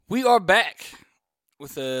We are back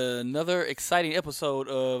with another exciting episode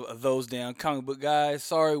of Those Damn Comic Book Guys.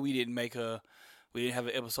 Sorry we didn't have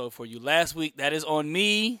an episode for you last week. That is on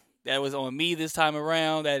me. That was on me this time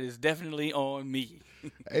around. That is definitely on me.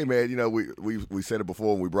 Hey man, we said it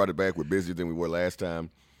before when we brought it back. We're busier than we were last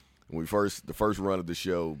time. When the first run of the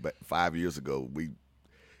show 5 years ago, it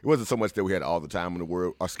wasn't so much that we had all the time in the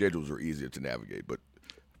world. Our schedules were easier to navigate. But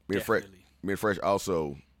me and Fresh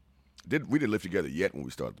also we didn't live together yet when we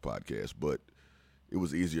started the podcast, but it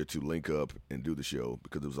was easier to link up and do the show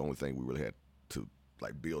because it was the only thing we really had to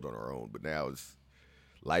build on our own. But now it's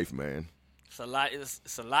life, man. It's a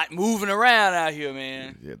lot moving around out here,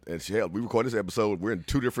 man. Yeah, and hell, we record this episode. We're in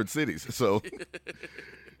two different cities, so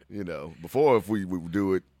before if we would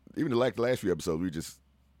do it, even the last few episodes,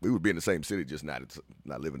 we would be in the same city, just not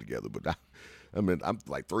living together. But I'm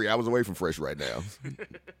 3 hours away from Fresh right now.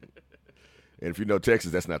 And if you know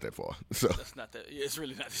Texas, that's not that far. So that's not that. It's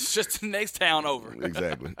really not. It's just the next town over.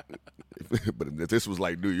 Exactly. But if this was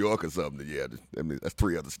like New York or something, then yeah, that's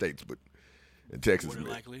 3 other states. But in Texas, more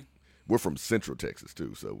likely. We're from Central Texas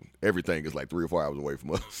too, so everything is like 3 or 4 hours away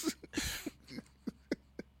from us.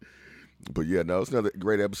 But yeah, no, it's another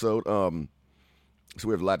great episode. So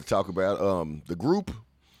we have a lot to talk about. The group,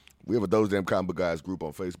 we have a Those Damn Comic Book Guys group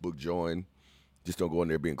on Facebook. Join. Just don't go in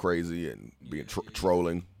there being crazy and being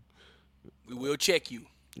trolling. We will check you.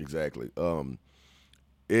 Exactly.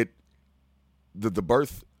 The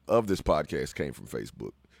birth of this podcast came from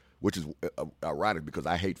Facebook, which is ironic because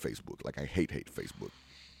I hate Facebook. I hate Facebook.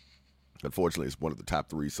 Unfortunately, it's one of the top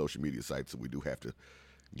 3 social media sites, so we do have to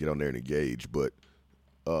get on there and engage. But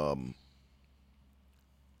our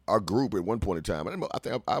group at one point in time, I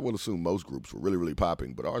think I would assume most groups were really, really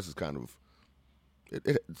popping, but ours is kind of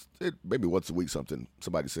it maybe once a week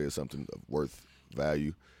somebody says something of worth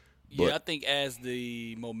value. Yeah, I think as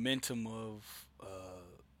the momentum of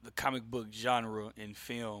the comic book genre in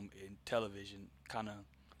film and television kind of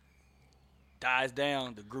dies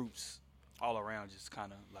down, the groups all around just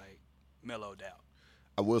kind of mellowed out.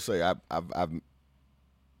 I will say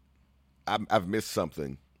I've missed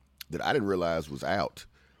something that I didn't realize was out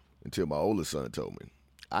until my oldest son told me.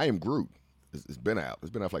 I Am Groot. It's been out. It's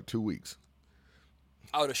been out for 2 weeks.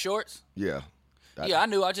 Oh, the shorts? Yeah. I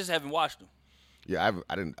knew. I just haven't watched them. Yeah,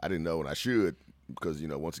 I didn't know, and I should because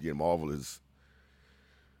once again, Marvel is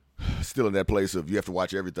still in that place of you have to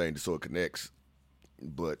watch everything so it connects.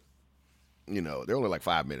 But they're only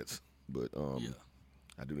 5 minutes. But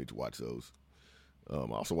I do need to watch those. I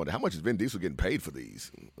also wonder how much is Vin Diesel getting paid for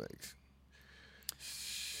these?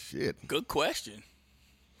 Shit. Good question.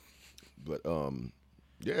 But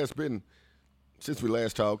yeah, it's been since we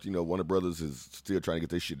last talked. Warner Brothers is still trying to get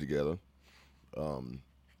their shit together.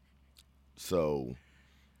 So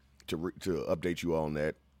to update you on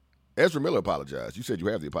that, Ezra Miller apologized. You said you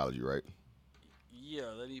have the apology, right? Yeah,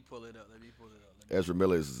 let me pull it up. Ezra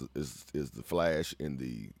Miller is the Flash in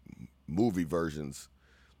the movie versions,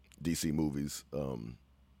 DC movies, and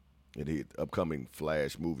the upcoming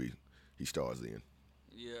Flash movie he stars in.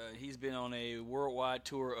 Yeah, he's been on a worldwide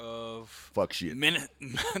tour of fuck shit.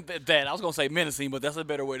 That I was gonna say menacing, but that's a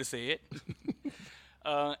better way to say it.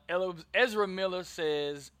 Ezra Miller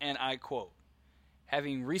says, and I quote,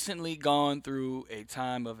 "Having recently gone through a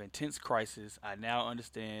time of intense crisis, I now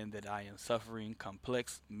understand that I am suffering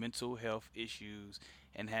complex mental health issues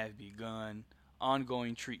and have begun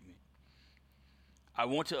ongoing treatment. I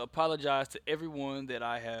want to apologize to everyone that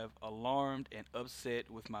I have alarmed and upset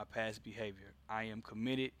with my past behavior. I am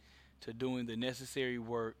committed to doing the necessary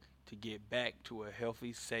work to get back to a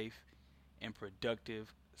healthy, safe, and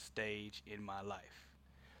productive stage in my life."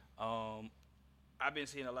 I've been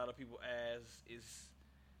seeing a lot of people ask, is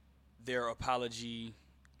their apology,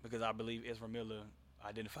 because I believe Ezra Miller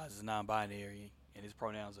identifies as non-binary and his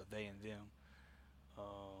pronouns are they and them.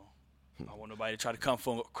 I want nobody to try to come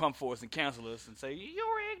for us and cancel us and say,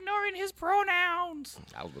 you're ignoring his pronouns.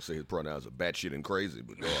 I was going to say his pronouns are batshit and crazy,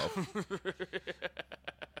 but go off.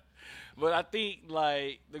 But I think,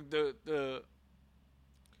 the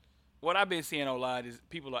what I've been seeing online is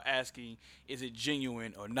people are asking, is it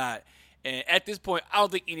genuine or not? And at this point, I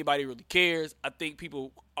don't think anybody really cares. I think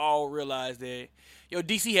people all realize that,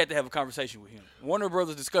 DC had to have a conversation with him. Warner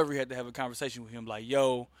Brothers Discovery had to have a conversation with him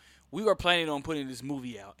we are planning on putting this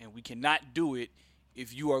movie out, and we cannot do it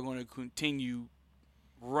if you are going to continue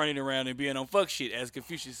running around and being on fuck shit, as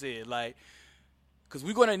Confucius said. Because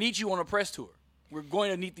we're going to need you on a press tour. We're going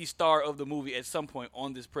to need the star of the movie at some point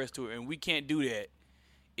on this press tour, and we can't do that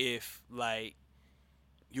if,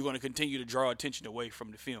 you're going to continue to draw attention away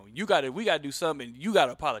from the film. We got to do something, and you got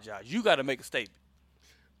to apologize. You got to make a statement.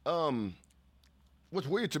 what's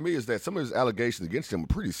weird to me is that some of his allegations against him are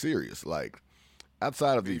pretty serious. Like,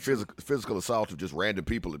 outside of the physical assault of just random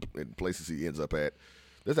people in places he ends up at,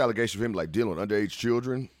 there's allegations of him like dealing with underage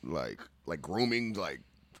children, like grooming, like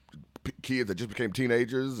kids that just became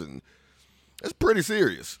teenagers, and that's pretty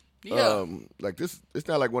serious. Yeah. Like this, it's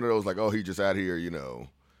not like one of those like, oh, he just out here,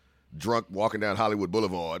 drunk walking down Hollywood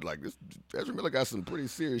Boulevard. Like this, Ezra Miller got some pretty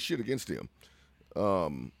serious shit against him.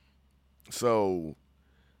 So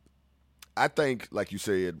I think, like you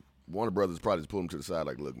said, Warner Brothers probably just pulled him to the side,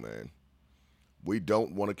 like, look, man, we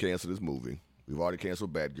don't want to cancel this movie. We've already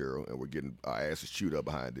canceled Batgirl, and we're getting our asses chewed up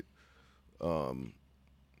behind it.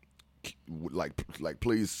 Like,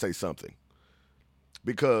 please say something,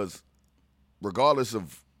 because regardless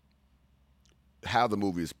of how the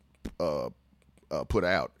movie is put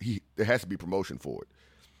out, there has to be promotion for it.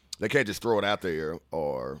 They can't just throw it out there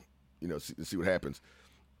or see what happens.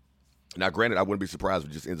 Now, granted, I wouldn't be surprised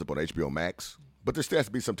if it just ends up on HBO Max, but there still has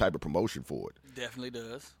to be some type of promotion for it. Definitely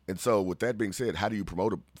does. And so, with that being said, how do you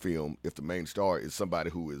promote a film if the main star is somebody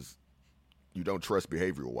who you don't trust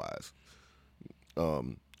behavioral wise?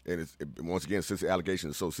 And once again, since the allegation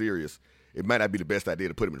is so serious, it might not be the best idea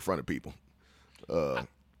to put him in front of people.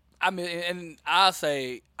 I mean, and I'll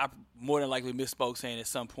say I more than likely misspoke saying at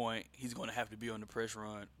some point he's going to have to be on the press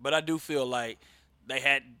run. But I do feel like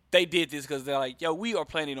they did this because they're like, yo, we are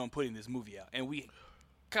planning on putting this movie out. And we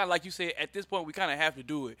kind of, like you said, at this point, we kind of have to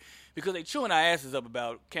do it because they chewing our asses up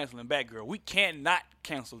about canceling Batgirl. We cannot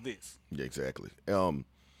cancel this. Yeah, exactly.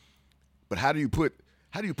 But how do you put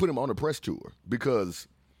him on a press tour? Because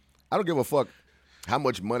I don't give a fuck how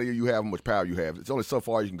much money you have, how much power you have. It's only so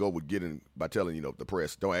far you can go with by telling the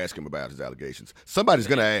press, don't ask him about his allegations. Somebody's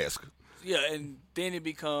gonna ask. Yeah, and then it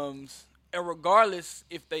becomes, and regardless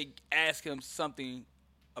if they ask him something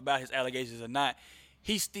about his allegations or not,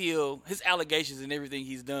 his allegations and everything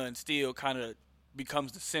he's done still kind of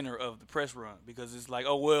becomes the center of the press run, because it's like,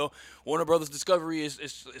 oh well, Warner Brothers Discovery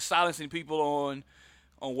is silencing people on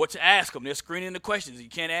what to ask them. They're screening the questions. You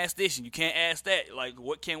can't ask this and you can't ask that. Like,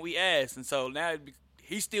 what can we ask? And so now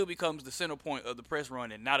he still becomes the center point of the press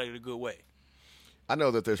run, and not in a good way. I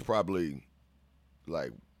know that there's probably,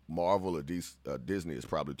 like, Marvel or Disney has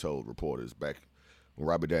probably told reporters back when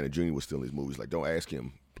Robert Downey Jr. was still in these movies, like, don't ask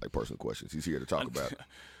him, like, personal questions. He's here to talk about.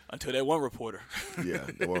 Until that one reporter. Yeah,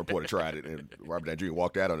 that one reporter tried it, and Robert Downey Jr.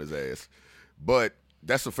 walked out on his ass. But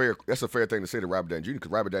that's a fair thing to say to Robert Downey Jr.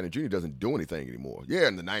 because Robert Downey Jr. doesn't do anything anymore. Yeah,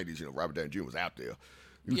 in the 90s, Robert Downey Jr. was out there.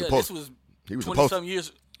 This was 20-some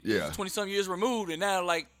years. Yeah, 20-some years removed, and now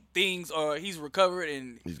like he's recovered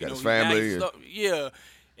and he's got his family.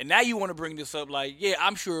 And now you want to bring this up? Like, yeah,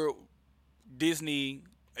 I'm sure Disney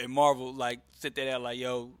and Marvel like sit that out like,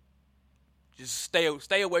 yo, just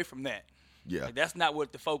stay away from that. Yeah, like, that's not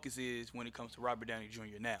what the focus is when it comes to Robert Downey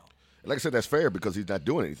Jr. now. And like I said, that's fair because he's not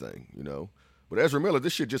doing anything, But Ezra Miller,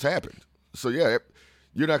 this shit just happened. So, yeah,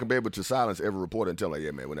 you're not going to be able to silence every reporter and tell them, like, yeah,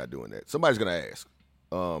 man, we're not doing that. Somebody's going to ask.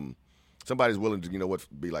 Somebody's willing to,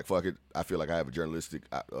 be like, fuck it. I feel like I have a journalistic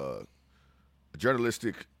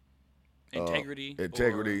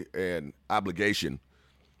integrity and obligation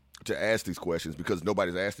to ask these questions because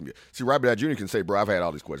nobody's asked him yet. See, Robert Downey Jr. can say, bro, I've had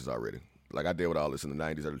all these questions already. Like, I dealt with all this in the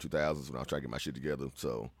 90s, early 2000s when I was trying to get my shit together.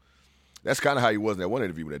 So that's kind of how he was in that one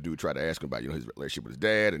interview when that dude tried to ask him about, his relationship with his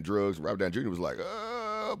dad and drugs. And Robert Downey Jr. was like,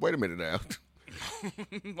 wait a minute now.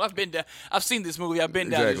 I've seen this movie. I've been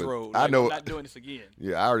down this road. Like, I know. I'm not doing this again.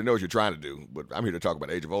 Yeah, I already know what you're trying to do, but I'm here to talk about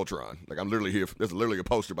Age of Ultron. Like, I'm literally here. There's literally a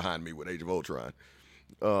poster behind me with Age of Ultron.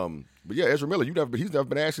 But yeah, Ezra Miller, he's never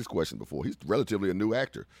been asked this question before. He's relatively a new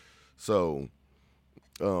actor. So,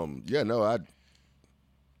 it's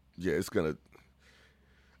gonna.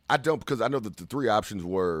 Because I know that the three options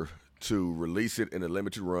were to release it in a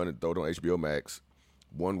limited run and throw it on HBO Max.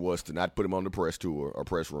 One was to not put him on the press tour or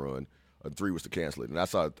press run. And three was to cancel it. And I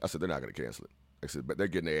said they're not going to cancel it. I said, but they're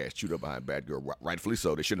getting their ass chewed up behind Batgirl, rightfully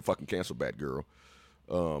so. They shouldn't have fucking canceled Batgirl.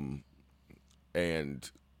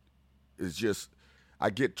 And it's just,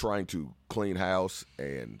 I get trying to clean house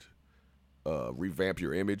and revamp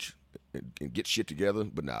your image and get shit together,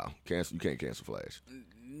 but nah, you can't cancel Flash.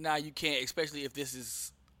 Nah, you can't, especially if this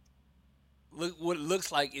is what it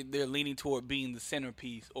looks like they're leaning toward being the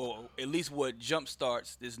centerpiece, or at least what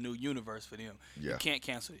jumpstarts this new universe for them. Yeah. You can't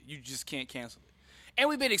cancel it. You just can't cancel it. And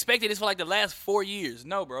we've been expecting this for like the last 4 years.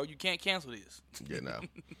 No, bro, you can't cancel this. Yeah, no.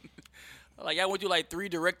 Like, I went through like 3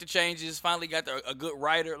 director changes, finally got a good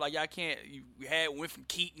writer. Like, y'all can't. Went from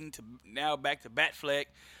Keaton to now back to Batfleck.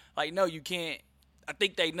 Like, no, you can't. I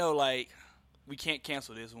think they know, like, we can't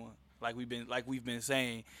cancel this one. Like we've been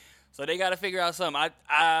saying. So they got to figure out something.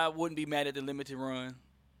 I wouldn't be mad at the limited run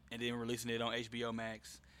and then releasing it on HBO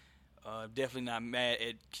Max. Definitely not mad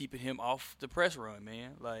at keeping him off the press run,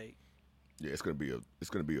 man. Like, Yeah, it's gonna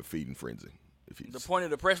be a feeding frenzy. If he's the point of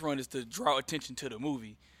the press run is to draw attention to the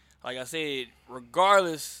movie. Like I said,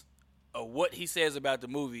 regardless of what he says about the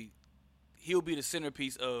movie, he'll be the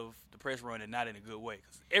centerpiece of the press run and not in a good way.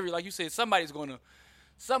 'Cause like you said, somebody's going to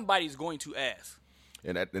ask.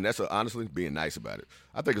 And that's honestly being nice about it.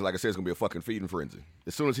 I think, like I said, it's gonna be a fucking feeding frenzy.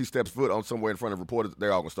 As soon as he steps foot on somewhere in front of reporters,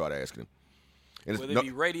 they're all gonna start asking him. And Whether it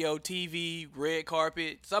be radio, TV, red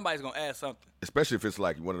carpet, somebody's gonna ask something. especially if it's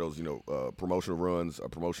like one of those, promotional runs or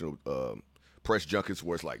promotional press junkets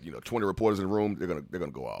where it's like 20 reporters in the room, they're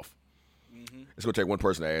gonna go off. Mm-hmm. It's gonna take one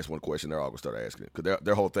person to ask one question. They're all gonna start asking it because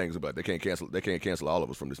their whole thing is about they can't cancel all of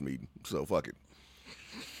us from this meeting. So fuck it.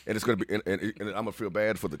 And it's gonna be, and I'm gonna feel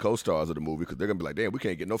bad for the co-stars of the movie because they're gonna be like, damn, we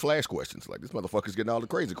can't get no flash questions. Like this motherfucker's getting all the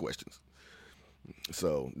crazy questions.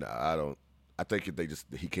 So I don't. I think if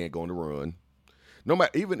he can't go on the run. No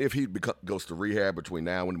matter, even if he goes to rehab between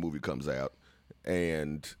now and the movie comes out,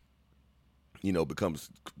 and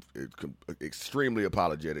becomes extremely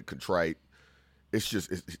apologetic, contrite, it's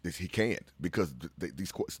just he can't because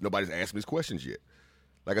nobody's asked him these questions yet.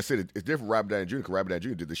 Like I said, it's different. Robert Downey Jr. because Robert Downey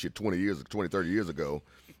Jr. did this shit 20, 30 years ago,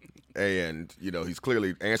 and he's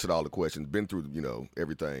clearly answered all the questions, been through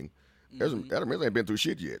everything. Mm-hmm. Adam Miller ain't been through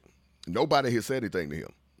shit yet. Nobody has said anything to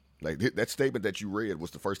him. Like that statement that you read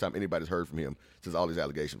was the first time anybody's heard from him since all these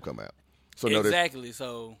allegations come out. So exactly.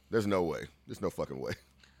 So there's no way. There's no fucking way.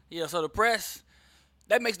 Yeah. So the press,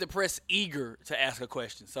 that makes the press eager to ask a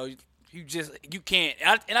question. So you can't.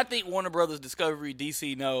 And I think Warner Brothers, Discovery,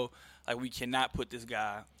 DC know like we cannot put this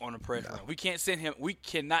guy on a press run. We can't send him. We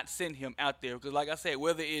cannot send him out there because, like I said,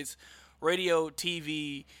 whether it's radio,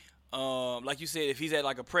 TV, like you said, if he's at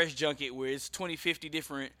like a press junket where it's 20, 50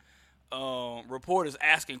 different reporters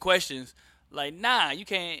asking questions, like you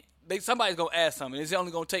can't. Somebody's gonna ask something. It's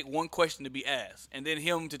only gonna take one question to be asked, and then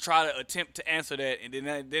him to try to attempt to answer that, and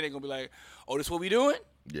then they're gonna be like, "Oh, this what we doing?"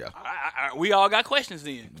 Yeah, we all got questions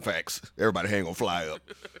then. Facts. Everybody ain't gonna fly up,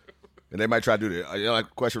 and they might try to do that. Like a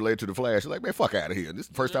question related to the Flash. Like, man, fuck out of here. This is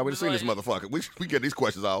the first time we've seen this motherfucker. We get these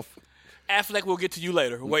questions off. Affleck, we'll get to you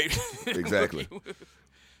later. Wait. Exactly.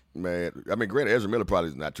 Man, I mean, granted, Ezra Miller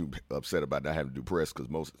probably is not too upset about not having to do press because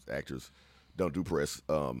most actors don't do press.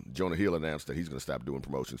 Jonah Hill announced that he's going to stop doing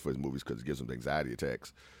promotions for his movies because it gives him anxiety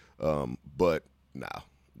attacks. But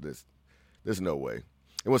there's no way.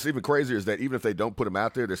 And what's even crazier is that even if they don't put him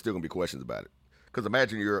out there, there's still going to be questions about it. Because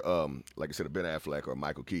imagine you're, like I said, a Ben Affleck or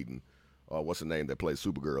Michael Keaton, or what's the name that plays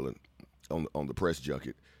Supergirl on the press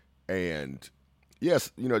junket, and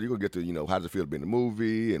yes, you're going to get to, how does it feel to be in the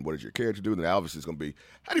movie, and what does your character do? And then obviously it's going to be,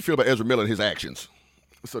 how do you feel about Ezra Miller and his actions?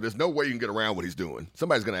 So there's no way you can get around what he's doing.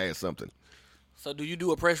 Somebody's going to ask something. So do you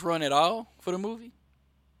do a press run at all for the movie?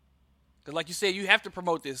 Because like you said, you have to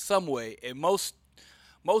promote this some way, and most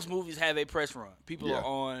movies have a press run. People are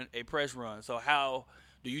on a press run. So how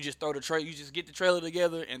do you just throw the trailer? You just get the trailer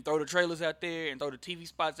together and throw the trailers out there and throw the TV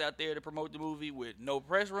spots out there to promote the movie with no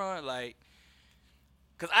press run? Like,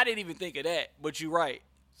 because I didn't even think of that, but you're right.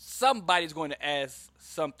 Somebody's going to ask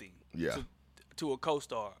something to a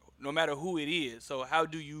co-star, no matter who it is. So how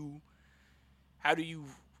do you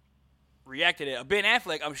react to that? Ben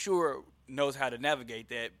Affleck, I'm sure, knows how to navigate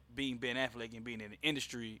that, being Ben Affleck and being in the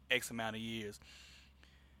industry X amount of years.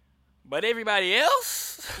 But everybody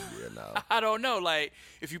else, I don't know. Like,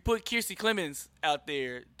 if you put Kiersey Clemons out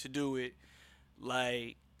there to do it,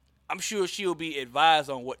 like, I'm sure she'll be advised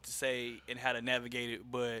on what to say and how to navigate it,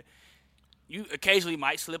 but you occasionally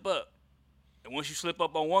might slip up. And once you slip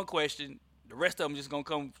up on one question, the rest of them just going to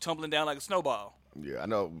come tumbling down like a snowball. Yeah, I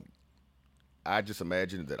know. I just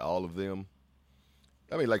imagine that all of them,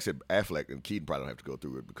 I mean, like I said, Affleck and Keaton probably don't have to go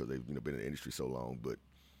through it because they've been in the industry so long, but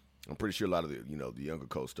I'm pretty sure a lot of the younger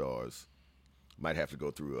co-stars might have to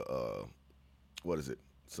go through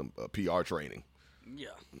some PR training. Yeah.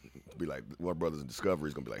 Be like, Warner Brothers and Discovery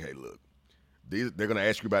is going to be like, hey, look, they're going to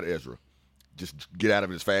ask you about Ezra. Just get out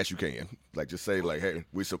of it as fast as you can. Like, just say, like, hey,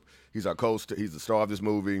 he's our co-star, he's the star of this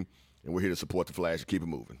movie, and we're here to support the Flash and keep it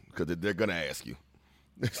moving. Because they're going to ask you.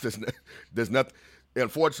 There's nothing.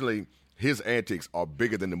 Unfortunately, his antics are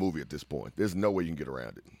bigger than the movie at this point. There's no way you can get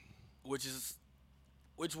around it.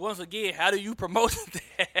 Which once again, how do you promote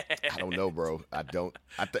that? I don't know, bro. I don't.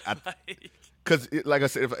 Because, like I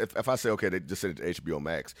said, if I say, okay, they just send it to HBO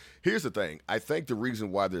Max. Here's the thing. I think the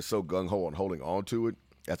reason why they're so gung-ho on holding on to it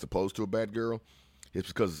as opposed to a Batgirl is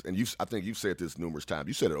because, and I think you've said this numerous times.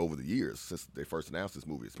 You said it over the years since they first announced this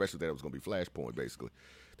movie, especially that it was going to be Flashpoint, basically,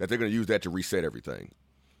 that they're going to use that to reset everything.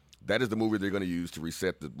 that is the movie they're going to use to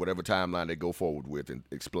reset whatever timeline they go forward with and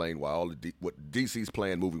explain why what DC's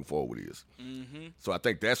plan moving forward is. Mm-hmm. So I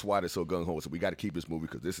think that's why they're so gung-ho. So we got to keep this movie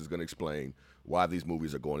because this is going to explain why these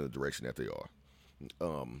movies are going in the direction that they are.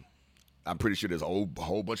 I'm pretty sure there's a whole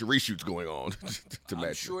bunch of reshoots going on to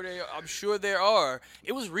match. I'm sure there are.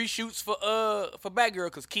 It was reshoots for Batgirl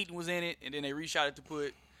because Keaton was in it, and then they reshot it to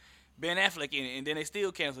put Ben Affleck in it, and then they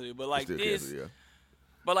still canceled it. But like this,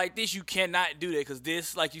 but like this, you cannot do that because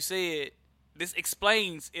this, like you said, this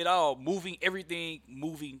explains it all, everything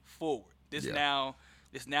moving forward. This now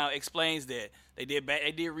explains that they did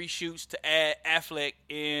reshoots to add Affleck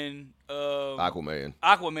in Aquaman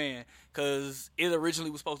because it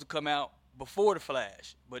originally was supposed to come out before the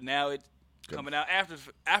Flash, but now it's coming out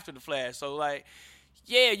after the Flash. So like,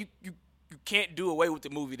 yeah, you can't do away with the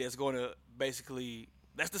movie that's going to basically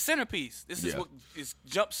that's the centerpiece. This is what is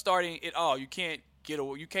jump starting it all. You can't get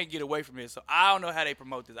away from it. So I don't know how they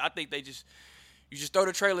promote this. I think you just throw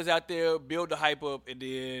the trailers out there, build the hype up, and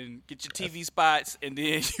then get your TV spots, and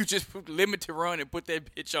then you just limit to run and put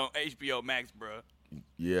that bitch on HBO Max, bro.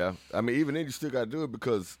 Yeah, I mean, even then you still got to do it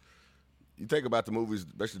because you think about the movies,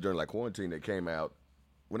 especially during like quarantine, that came out.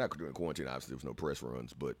 We're not doing quarantine, obviously. There was no press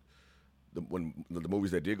runs, but when the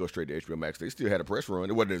movies that did go straight to HBO Max, they still had a press run.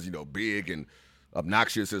 It wasn't as big and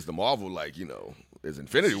obnoxious as the Marvel, like as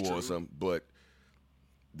Infinity War or something. But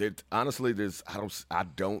honestly, I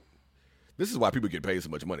don't. This is why people get paid so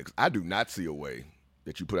much money, because I do not see a way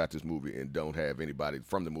that you put out this movie and don't have anybody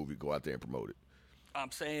from the movie go out there and promote it. I'm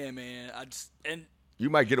saying, man, you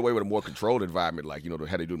might get away with a more controlled environment, like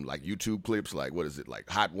how they do them, like YouTube clips, like what is it, like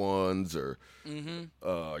Hot Ones, or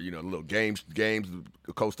little games the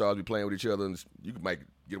co-stars be playing with each other, and you might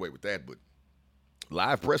get away with that. But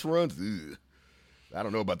live press runs, I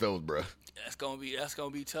don't know about those, bro. That's gonna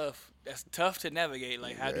be tough. That's tough to navigate.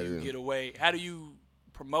 Like, how do you get away? How do you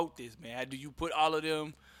promote this, man? How do you put all of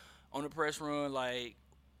them on the press run? Like,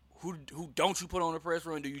 who don't you put on the press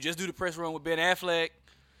run? Do you just do the press run with Ben Affleck?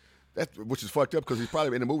 Which is fucked up because he's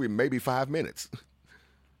probably in the movie maybe 5 minutes.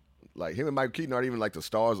 Like, him and Michael Keaton aren't even like the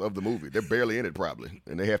stars of the movie. They're barely in it probably,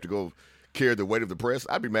 and they have to go carry the weight of the press.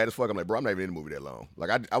 I'd be mad as fuck. I'm like, bro, I'm not even in the movie that long.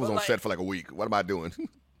 Like, I was on set for like a week. What am I doing?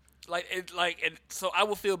 So I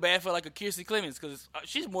would feel bad for like a Kiersey Clemens because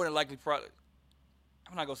she's more than likely probably.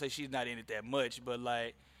 I'm not gonna say she's not in it that much, but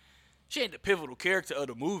like, she ain't the pivotal character of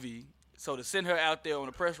the movie. So to send her out there on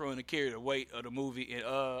the press run to carry the weight of the movie, and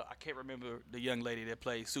I can't remember the young lady that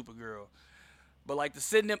plays Supergirl, but like to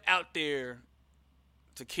send them out there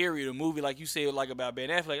to carry the movie, like you said, like about Ben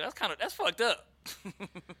Affleck, that's fucked up.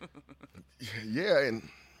 Yeah, and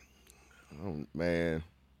man,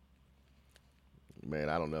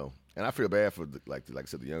 I don't know, and I feel bad for like I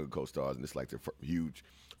said, the younger co-stars, and it's like their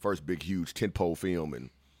first big huge tentpole film,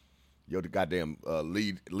 and the goddamn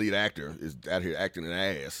lead actor is out here acting an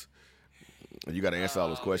ass. And you got to answer all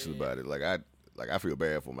those questions about it. Like I feel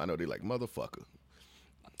bad for them. I know they're like, motherfucker.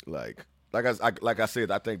 Like I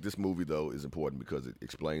said, I think this movie though is important because it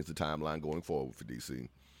explains the timeline going forward for DC.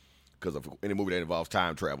 Because of any movie that involves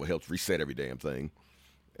time travel helps reset every damn thing.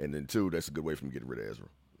 And then two, that's a good way for him getting rid of Ezra.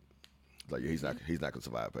 Like he's not gonna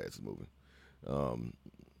survive past this movie.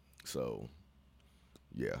 So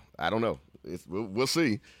yeah, I don't know. We'll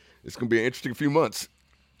see. It's gonna be an interesting few months.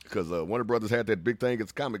 Because Warner Brothers had that big thing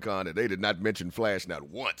at Comic-Con that they did not mention Flash not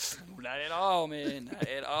once. Not at all, man. Not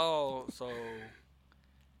at all. So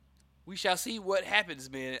we shall see what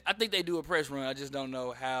happens, man. I think they do a press run. I just don't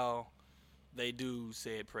know how they do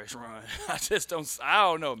said press run. I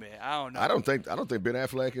don't know, man. I don't know. I don't think Ben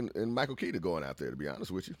Affleck and Michael Keaton are going out there, to be honest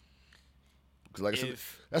with you. Because like I said,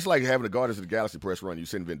 that's like having a Guardians of the Galaxy press run. You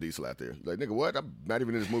send Vin Diesel out there. Like, nigga, what? I'm not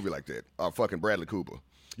even in this movie like that. Or fucking Bradley Cooper.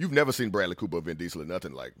 You've never seen Bradley Cooper or Vin Diesel or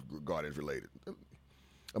nothing like Guardians related.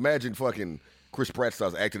 Imagine fucking Chris Pratt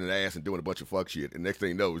starts acting an ass and doing a bunch of fuck shit, and next thing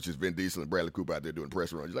you know, it's just Vin Diesel and Bradley Cooper out there doing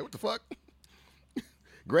press runs. You're like, what the fuck?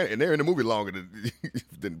 Granted, and they're in the movie longer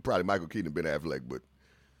than probably Michael Keaton and Ben Affleck, but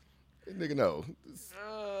nigga, no.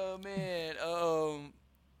 Oh man,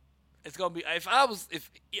 it's gonna be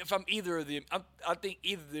if I'm either of them, I think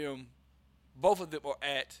either of them, both of them are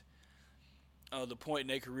at the point in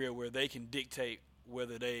their career where they can dictate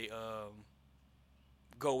whether they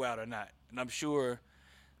go out or not. And I'm sure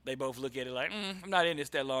they both look at it like, I'm not in this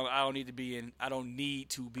that long. I don't need to be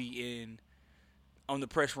in on the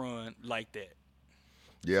press run like that.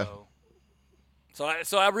 Yeah. So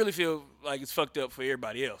I really feel like it's fucked up for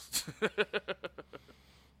everybody else.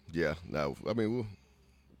 Yeah. No, I mean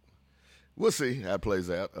we'll see how it plays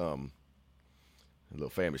out. A little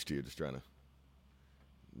famished here, just trying to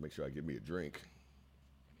make sure I get me a drink.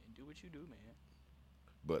 Do what you do, man.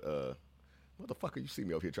 But Motherfucker, you see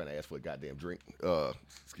me over here trying to ask for a goddamn drink.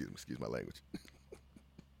 Excuse my language.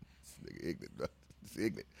 This nigga ignorant, bro. It's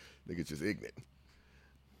ignorant. Nigga's just ignorant.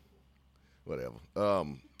 Whatever.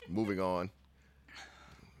 Moving on.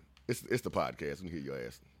 It's the podcast. We can hear your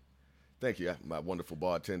ass. Thank you, my wonderful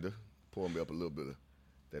bartender. Pouring me up a little bit of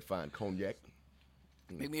that fine cognac.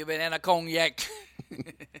 Make me a banana cognac.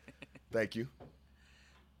 Thank you.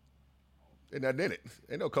 Ain't nothing in it.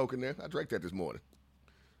 Ain't no Coke in there. I drank that this morning.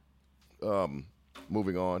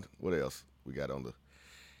 Moving on. What else we got on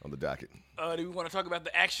the docket? Do we want to talk about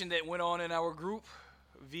the action that went on in our group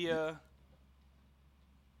via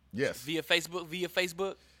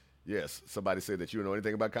Facebook? Yes. Somebody said that you don't know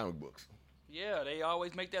anything about comic books. Yeah, they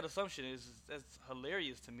always make that assumption. That's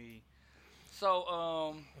hilarious to me.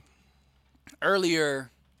 So,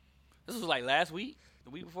 earlier, this was like last week, the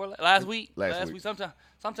week before last week,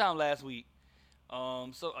 sometime last week.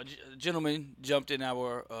 So a gentleman jumped in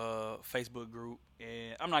our Facebook group,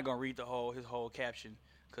 and I'm not gonna read his whole caption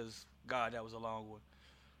because God, that was a long one.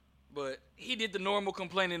 But he did the normal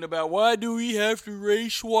complaining about why do we have to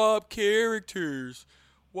race swap characters?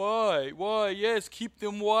 Why? Yes, keep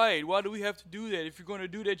them white. Why do we have to do that? If you're gonna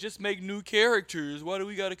do that, just make new characters. Why do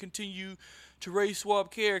we gotta continue to race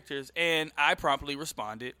swap characters? And I promptly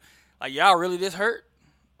responded, like, y'all really this hurt?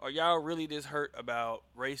 Are y'all really this hurt about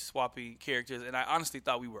race swapping characters? And I honestly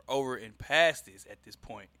thought we were over and past this at this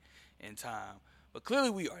point in time. But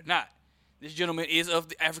clearly we are not. This gentleman is of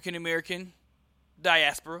the African American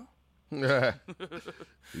diaspora. He's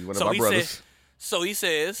one of my brothers. So he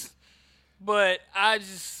says, but I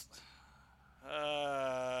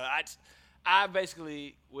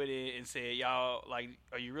basically went in and said, y'all, like,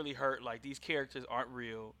 are you really hurt? Like, these characters aren't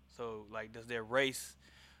real. So, like, does their race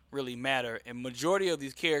really matter? And majority of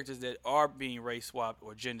these characters that are being race swapped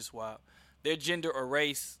or gender swapped, their gender or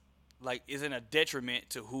race, like, isn't a detriment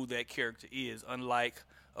to who that character is, unlike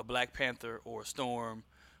a Black Panther or a Storm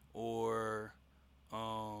or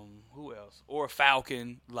who else? Or a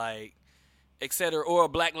Falcon, like, etc., or a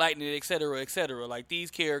Black Lightning, etc., etc. Like,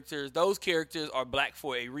 these characters, those characters are black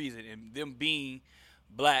for a reason, and them being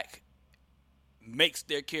black makes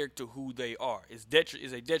their character who they are. Is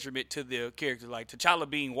a detriment to their character. Like, T'Challa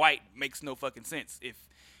being white makes no fucking sense if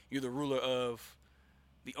you're the ruler of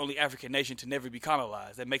the only African nation to never be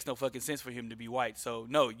colonized. That makes no fucking sense for him to be white. So,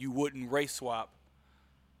 no, you wouldn't race swap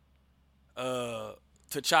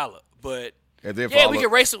T'Challa. But, yeah, we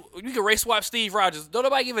can race swap Steve Rogers. Don't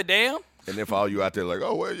nobody give a damn. And then for all you out there like,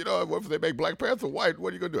 oh, well, you know, what if they make Black Panther white? What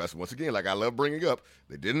are you going to do? I said, once again, like I love bringing up,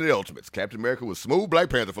 they did in the Ultimates. Captain America was smooth Black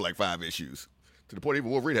Panther for like 5 issues. To the point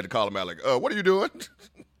even Wolverine had to call him out like, what are you doing?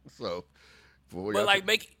 So,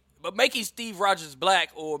 making Steve Rogers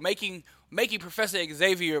black or making Professor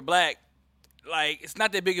Xavier black, like, it's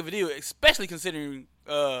not that big of a deal, especially considering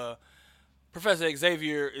Professor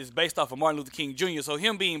Xavier is based off of Martin Luther King Jr., so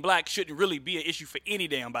him being black shouldn't really be an issue for any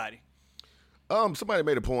damn body. Somebody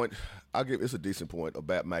made a point. It's a decent point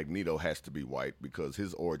about Magneto has to be white because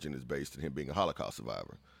his origin is based on him being a Holocaust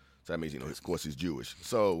survivor. So that means, of course, he's Jewish.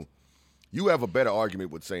 So you have a better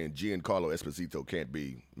argument with saying Giancarlo Esposito can't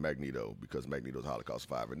be Magneto because Magneto's a Holocaust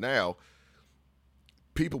survivor. Now,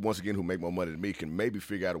 people, once again, who make more money than me can maybe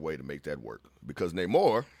figure out a way to make that work because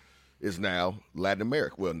Namor is now Latin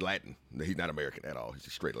American. Well, Latin. He's not American at all. He's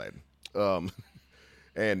just straight Latin.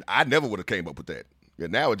 And I never would have came up with that.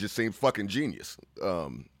 And now it just seems fucking genius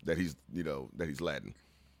that he's Latin.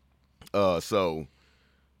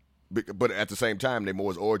 But at the same time,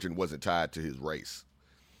 Namor's origin wasn't tied to his race.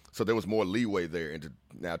 So there was more leeway there into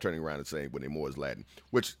now turning around and saying when Namor is Latin.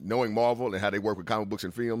 Which, knowing Marvel and how they work with comic books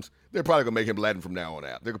and films, they're probably going to make him Latin from now on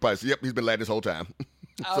out. They could probably say, yep, he's been Latin this whole time.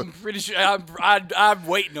 I'm pretty sure. I'm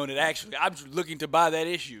waiting on it, actually. I'm looking to buy that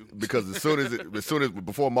issue. Because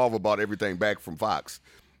before Marvel bought everything back from Fox,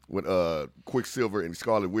 when Quicksilver and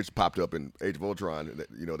Scarlet Witch popped up in Age of Ultron,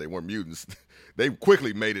 they weren't mutants. They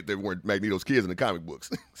quickly made it they weren't Magneto's kids in the comic books.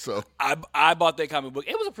 So I bought that comic book.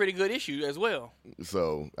 It was a pretty good issue as well.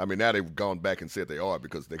 So, I mean, now they've gone back and said they are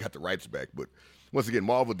because they got the rights back. But once again,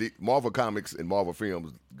 Marvel comics and Marvel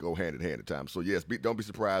films go hand in hand at times. So, yes, don't be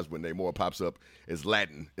surprised when Namor pops up as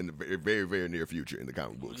Latin in the very, very, very near future in the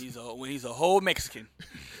comic books. When he's a whole Mexican.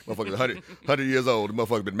 Motherfucker's 100 years old. The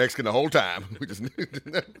motherfucker's been Mexican the whole time. We just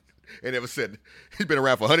ain't never said. He's been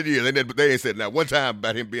around for 100 years. They ain't said not one time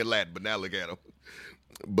about him being Latin, but now look at him.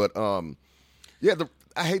 But, yeah,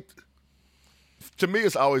 to me,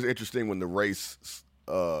 it's always interesting when the race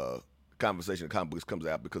conversation in comic books comes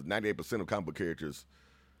out because 98% of comic book characters,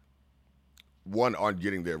 one, aren't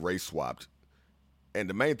getting their race swapped. And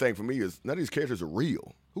the main thing for me is none of these characters are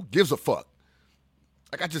real. Who gives a fuck?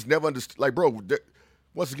 Like, I just never understood. Like, bro,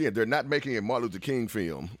 Once again, they're not making a Martin Luther King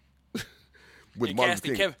film with and Martin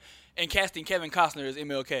Luther King. casting Kevin Costner as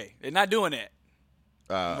MLK. They're not doing that.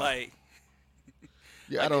 Yeah, like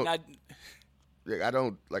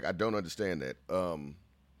I don't understand that.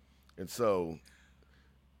 And so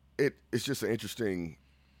it's just an interesting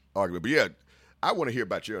argument. But yeah, I want to hear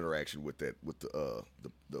about your interaction with the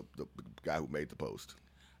guy who made the post.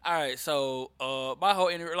 All right, so my whole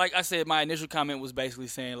like I said, my initial comment was basically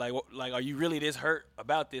saying like, are you really this hurt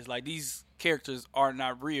about this? Like, these characters are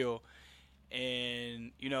not real,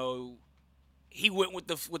 and he went with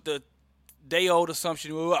the day old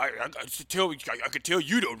assumption. Well, I could tell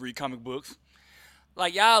you don't read comic books.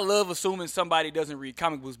 Like, y'all love assuming somebody doesn't read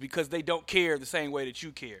comic books because they don't care the same way that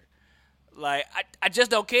you care. Like, I just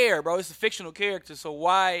don't care, bro. It's a fictional character, so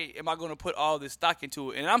why am I going to put all this stock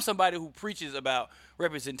into it? And I'm somebody who preaches about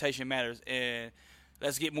representation matters, and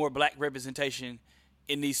let's get more black representation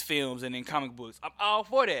in these films and in comic books. I'm all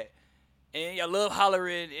for that. And I love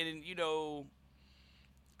hollering, and,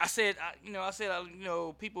 I said,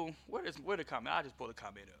 people, where the comment? I just pull the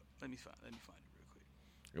comment up. Let me find it real quick.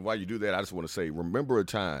 And while you do that, I just want to say, remember a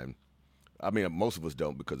time, I mean, most of us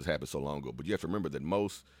don't because it happened so long ago, but you have to remember that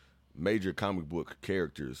most major comic book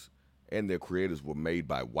characters and their creators were made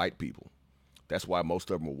by white people. That's why most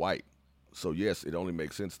of them are white. So yes, it only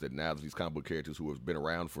makes sense that now these comic book characters who have been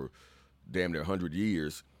around for damn near 100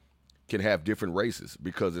 years can have different races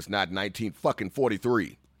because it's not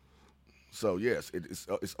 1943. So yes, it's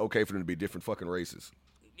okay for them to be different fucking races.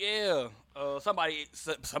 Yeah, somebody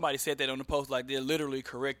said that on the post, like they're literally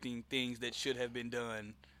correcting things that should have been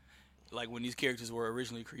done, like when these characters were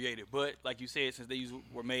originally created. But like you said, since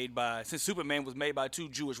Superman was made by two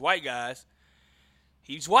Jewish white guys,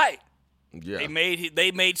 he's white. Yeah,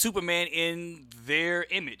 they made Superman in their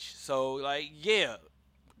image. So like, yeah,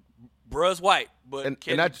 bruh's white, but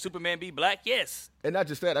can Superman be black? Yes. And not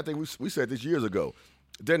just that, I think we said this years ago.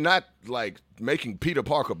 They're not like making Peter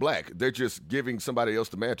Parker black. They're just giving somebody else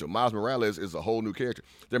the mantle. Miles Morales is a whole new character.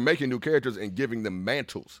 They're making new characters and giving them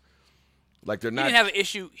mantles. Like they're not. He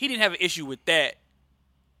didn't have an issue with that.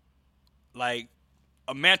 Like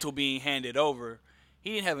a mantle being handed over.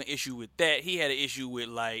 He didn't have an issue with that. He had an issue with,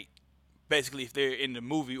 like, basically if they're in the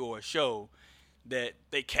movie or a show that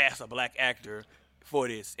they cast a black actor for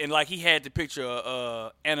this. And like he had the picture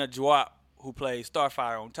of Anna Jawab, who plays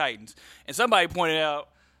Starfire on Titans, and somebody pointed out,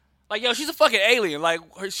 like, yo, she's a fucking alien. Like,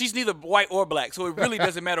 she's neither white or black, so it really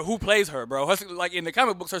doesn't matter who plays her, bro. Like, in the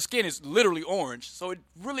comic books, her skin is literally orange, so it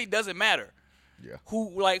really doesn't matter. Yeah.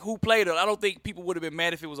 Who played her. I don't think people would have been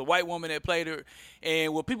mad if it was a white woman that played her.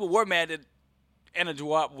 And people were mad that Anna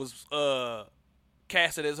Jawab was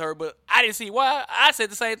casted as her, but I didn't see why. I said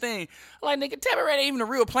the same thing. Like, nigga, Tamaran ain't even a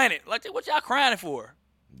real planet. Like, what y'all crying for?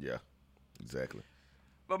 Yeah, exactly.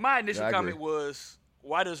 But my initial comment was,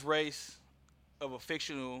 why does race of a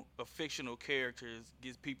fictional characters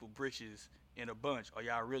gives people britches in a bunch? Are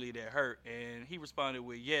y'all really that hurt? And he responded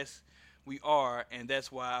with, yes, we are, and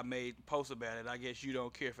that's why I made the post about it. I guess you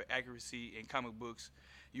don't care for accuracy in comic books.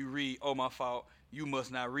 You read, oh, my fault, you must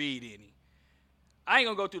not read any. I ain't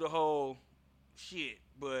gonna go through the whole shit,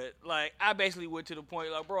 but like I basically went to the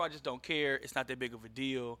point, like, bro, I just don't care. It's not that big of a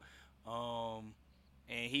deal.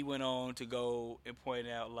 And he went on to go and point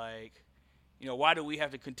out, like, why do we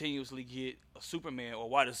have to continuously get a Superman, or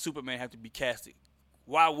why does Superman have to be casted?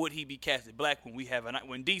 Why would he be casted black when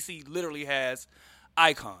when DC literally has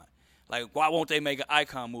Icon? Like, why won't they make an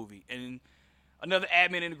Icon movie? And another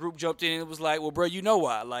admin in the group jumped in and was like, well, bro, you know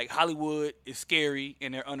why? Like, Hollywood is scary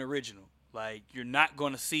and they're unoriginal. Like, you're not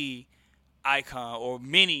going to see Icon or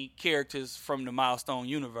many characters from the Milestone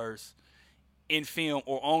universe in film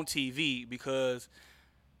or on TV because,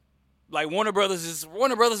 like, Warner Brothers is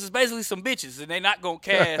basically some bitches, and they're not gonna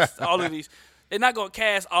cast all of these. They're not gonna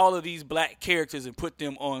cast all of these black characters and put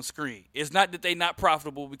them on screen. It's not that they're not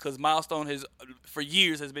profitable, because Milestone for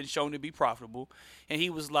years has been shown to be profitable, and he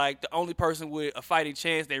was like, the only person with a fighting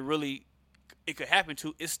chance that really it could happen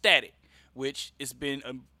to is Static, which it's been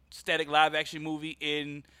a Static live action movie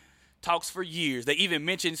in talks for years. They even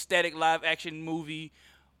mentioned Static live action movie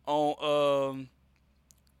on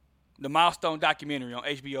the Milestone documentary on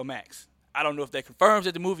HBO Max. I don't know if that confirms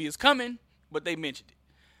that the movie is coming, but they mentioned it.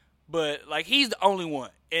 But, like, he's the only one.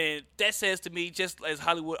 And that says to me, just as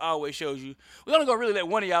Hollywood always shows you, we're only going to really let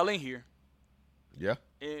one of y'all in here. Yeah.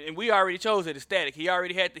 And we already chose that it's Static. He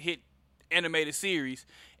already had the hit animated series,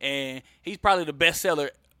 and he's probably the bestseller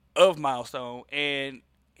of Milestone. And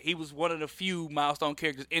he was one of the few Milestone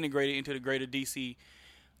characters integrated into the greater DC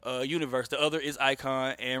universe. The other is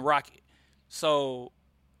Icon and Rocket. So,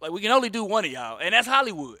 like, we can only do one of y'all, and that's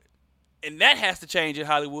Hollywood. And that has to change in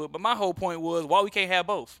Hollywood. But my whole point was, why we can't have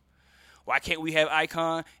both? Why can't we have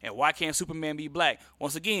Icon, and why can't Superman be black?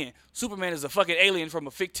 Once again, Superman is a fucking alien from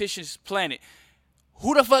a fictitious planet.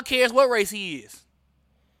 Who the fuck cares what race he is?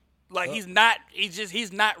 Like, he's not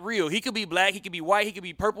real. He could be black, he could be white, he could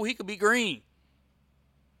be purple, he could be green.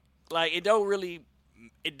 Like, it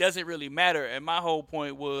doesn't really matter. And my whole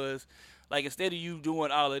point was, like, instead of you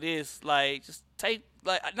doing all of this, like, just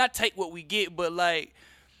not take what we get, but like,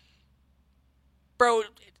 bro,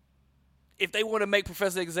 if they want to make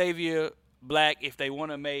Professor Xavier black, if they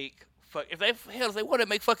want to make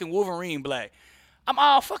fucking Wolverine black, I'm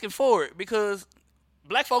all fucking for it, because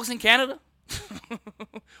black folks in Canada,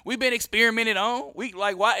 we've been experimented on.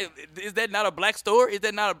 Why is that not a black story? Is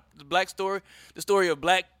that not a black story? The story of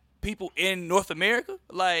black people in North America?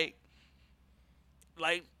 Like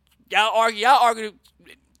y'all argue.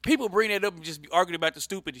 People bring that up and just be arguing about the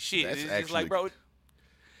stupidest shit. It's just like, bro.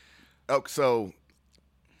 Oh, so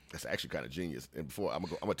that's actually kind of genius. And before I'm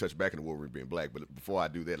gonna touch back into Wolverine being black, but before I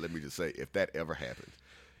do that, let me just say, if that ever happened,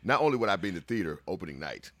 not only would I be in the theater opening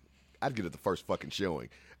night, I'd get it the first fucking showing.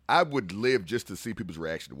 I would live just to see people's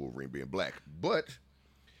reaction to Wolverine being black. But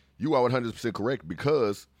you are 100% correct,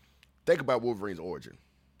 because think about Wolverine's origin.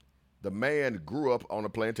 The man grew up on a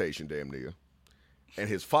plantation, damn near, and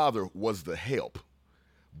his father was the help.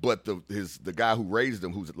 But the guy who raised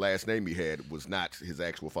him, whose last name he had, was not his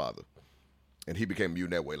actual father. And he became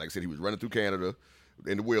mutant that way. Like I said, he was running through Canada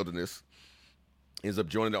in the wilderness, ends up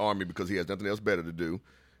joining the army because he has nothing else better to do.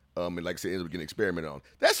 And like I said, ends up getting experimented on.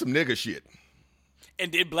 That's some nigga shit.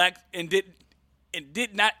 And did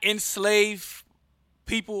not enslave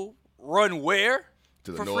people run where?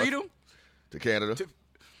 To the for north, freedom? To Canada.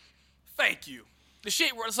 Thank you. The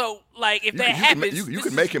shit. So, like, if that happens, you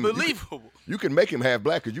can make him believable. You can make him half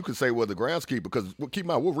black, because you can say, well, the groundskeeper, because keep in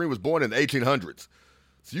mind, Wolverine was born in the 1800s.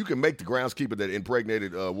 So you can make the groundskeeper that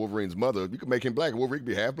impregnated Wolverine's mother, you can make him black, and Wolverine can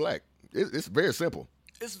be half black. It's very simple.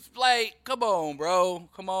 It's like, come on, bro.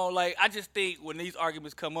 Come on. Like, I just think when these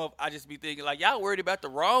arguments come up, I just be thinking, like, y'all worried about the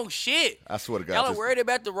wrong shit. I swear to God. Y'all are worried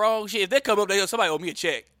about the wrong shit. If they come up, somebody owe me a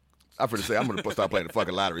check. I'm finna say, I'm going to start playing the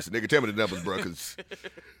fucking lottery. So, nigga, tell me the numbers, bro, because,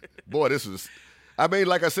 boy, this was, I mean,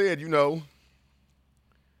 like I said,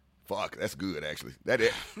 fuck, that's good, actually.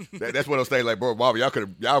 That's one of those things, like, bro, Marvel,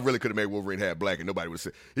 y'all really could have made Wolverine half black, and nobody would have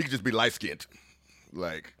said, he could just be light-skinned.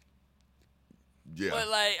 Like, yeah. But,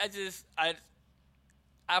 like,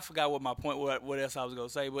 I forgot what my point, what else I was going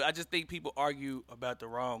to say, but I just think people argue about the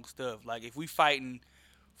wrong stuff. Like, if we fighting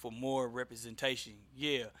for more representation,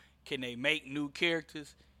 yeah. Can they make new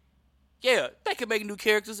characters? Yeah, they can make new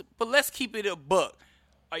characters, but let's keep it a buck.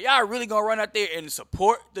 Are y'all really going to run out there and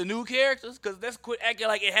support the new characters? Because let's quit acting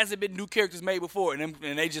like it hasn't been new characters made before, and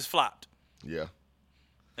they just flopped. Yeah.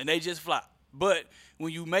 And they just flopped. But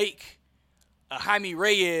when you make a Jaime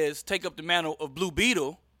Reyes take up the mantle of Blue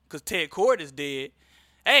Beetle, because Ted Kord is dead,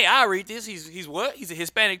 hey, I read this. He's what? He's a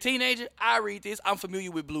Hispanic teenager. I read this. I'm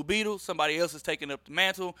familiar with Blue Beetle. Somebody else is taking up the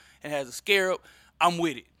mantle and has a scarab. I'm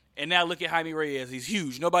with it. And now look at Jaime Reyes. He's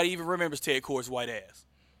huge. Nobody even remembers Ted Kord's white ass.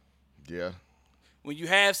 Yeah. When you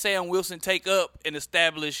have Sam Wilson take up an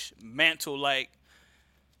established mantle like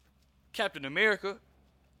Captain America,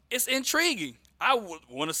 it's intriguing. I would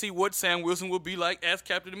want to see what Sam Wilson would be like as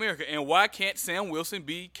Captain America. And why can't Sam Wilson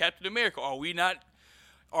be Captain America?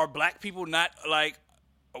 Are black people not, like,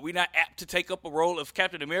 are we not apt to take up a role of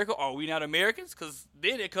Captain America? Are we not Americans? Because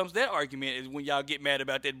then it comes that argument is when y'all get mad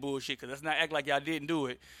about that bullshit. Because let's not act like y'all didn't do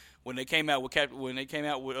it when they came out with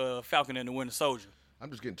Falcon and the Winter Soldier. I'm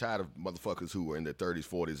just getting tired of motherfuckers who are in their 30s,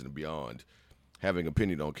 40s, and beyond having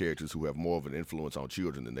opinion on characters who have more of an influence on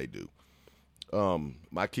children than they do.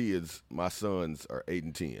 My sons are 8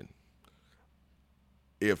 and 10.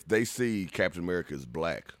 If they see Captain America as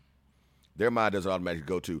black, their mind doesn't automatically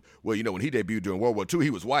go to, well, when he debuted during World War II, he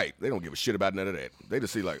was white. They don't give a shit about none of that. They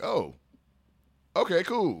just see like, oh, okay,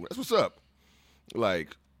 cool. That's what's up.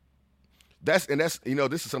 Like, this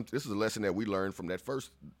is a lesson that we learned from that first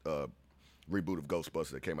reboot of Ghostbusters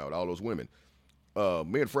that came out with all those women.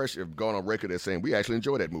 Me and Fresh have gone on record as saying we actually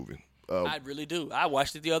enjoy that movie. I really do. I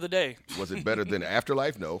watched it the other day. Was it better than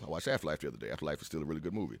Afterlife? No. I watched Afterlife the other day. Afterlife is still a really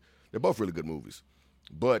good movie. They're both really good movies.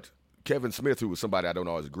 But Kevin Smith, who was somebody I don't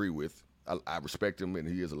always agree with, I respect him and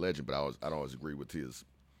he is a legend, but I don't always agree with his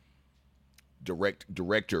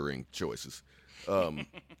directoring choices. He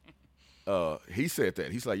said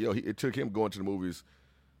that. He's like, it took him going to the movies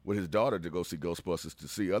with his daughter to go see Ghostbusters to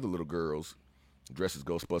see other little girls dressed as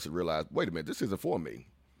Ghostbusters realize, wait a minute, this isn't for me.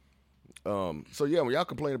 So yeah, when y'all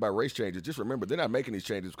complain about race changes, just remember they're not making these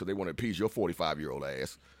changes because they want to appease your 45-year-old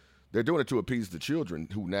ass. They're doing it to appease the children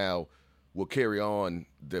who now will carry on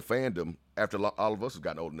the fandom after all of us have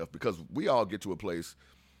gotten old enough, because we all get to a place,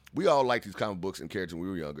 we all like these comic books and characters when we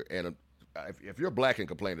were younger. And if you're black and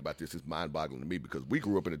complaining about this, it's mind-boggling to me, because we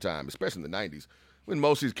grew up in a time, especially in the 90s, when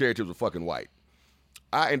most of these characters were fucking white.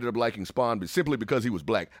 I ended up liking Spawn but simply because he was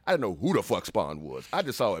black. I didn't know who the fuck Spawn was. I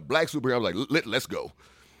just saw a black superhero. I was like, let's go.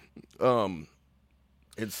 And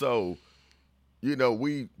so, you know,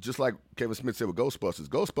 we, just like Kevin Smith said with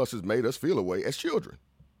Ghostbusters made us feel a way as children.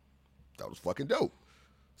 That was fucking dope.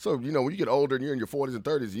 So, you know, when you get older and you're in your 40s and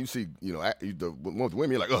 30s, and you see, you know, the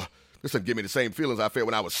women, you're like, ugh, this doesn't give me the same feelings I felt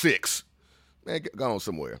when I was 6. Man, go on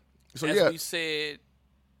somewhere. So,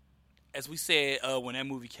 As we said when that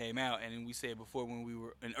movie came out, and we said before when we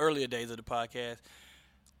were in earlier days of the podcast,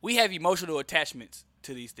 we have emotional attachments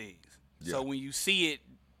to these things. Yeah. So when you see a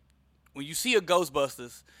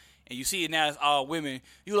Ghostbusters and you see it now as all women,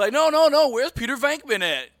 you're like, no, where's Peter Venkman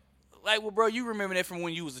at? Like, well, bro, you remember that from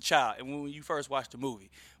when you was a child and when you first watched the movie.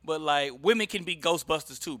 But, like, women can be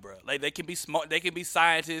Ghostbusters too, bro. Like, they can be smart, they can be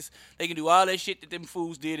scientists, they can do all that shit that them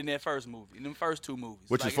fools did in that first movie, in them first 2 movies.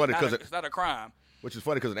 Which is funny because it's not a crime. Which is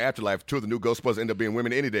funny because in Afterlife, 2 of the new Ghostbusters end up being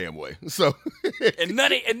women any damn way. So and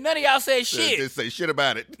none of y'all said shit. They say shit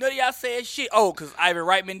about it. None of y'all said shit. Oh, because Ivan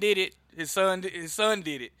Reitman did it. His son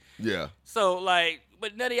did it. Yeah. So, like,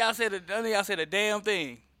 but none of y'all said a damn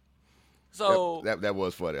thing. So that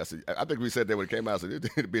was funny. I think we said that when it came out. I said,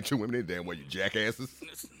 it'd been 2 women any damn way, you jackasses.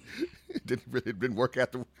 It didn't work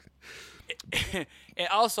out. And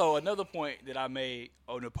also another point that I made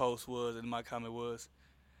on the post was, in my comment was,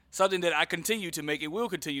 something that I continue to make and will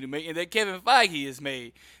continue to make, and that Kevin Feige has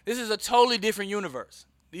made. This is a totally different universe.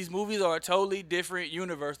 These movies are a totally different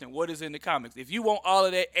universe than what is in the comics. If you want all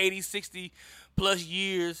of that 80, 60 plus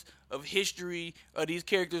years of history of these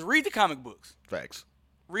characters, read the comic books. Facts.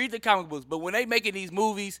 Read the comic books. But when they making these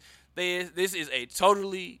movies, this is a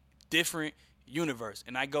totally different universe.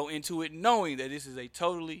 And I go into it knowing that this is a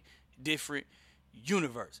totally different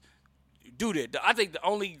universe. Do that. I think the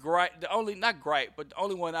only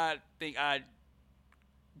one I think I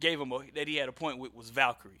gave him that he had a point with was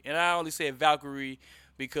Valkyrie. And I only said Valkyrie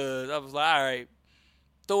because I was like, all right,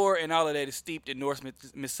 Thor and all of that is steeped in Norse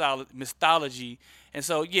mythology. And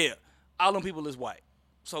so, yeah, all them people is white.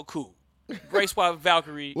 So cool. Great spot with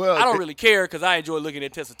Valkyrie. Well, I don't really care because I enjoy looking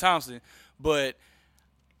at Tessa Thompson. But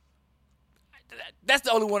that's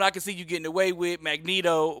the only one I can see you getting away with,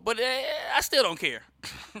 Magneto. But I still don't care.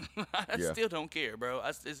 Still don't care, bro.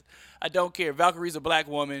 I don't care. Valkyrie's a black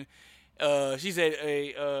woman. She's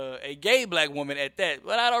a gay black woman at that.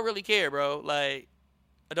 But I don't really care, bro. Like,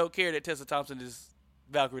 I don't care that Tessa Thompson is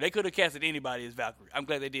Valkyrie. They could have casted anybody as Valkyrie. I'm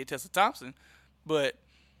glad they did Tessa Thompson. But,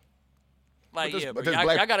 like, bro,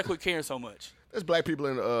 I got to quit caring so much. There's black people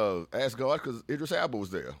in Asgard because Idris Elba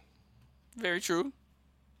was there. Very true.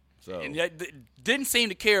 So. And didn't seem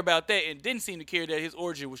to care about that, and didn't seem to care that his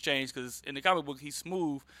origin was changed because in the comic book he's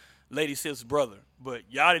Smooth, Lady Sif's brother. But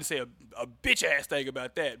y'all didn't say a bitch ass thing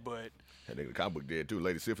about that. But I think the comic book did too.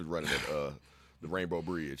 Lady Sif is running at the Rainbow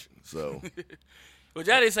Bridge. So, but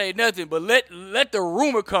y'all didn't say nothing. But let the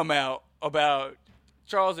rumor come out about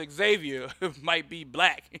Charles Xavier might be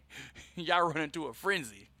black. Y'all run into a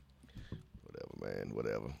frenzy. Whatever, man.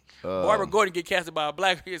 Whatever. Barbara Gordon get casted by a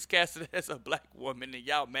black, gets casted as a black woman, and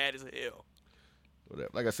y'all mad as hell.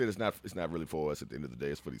 Whatever. Like I said, it's not really for us at the end of the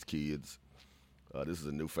day. It's for these kids. This is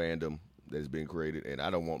a new fandom that is being created, and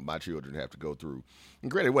I don't want my children to have to go through.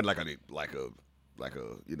 And granted, it wasn't like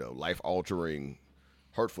a life altering,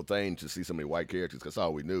 hurtful thing to see so many white characters. Because that's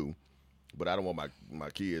all we knew. But I don't want my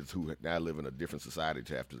kids who now live in a different society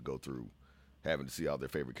to have to go through having to see all their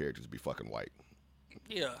favorite characters be fucking white.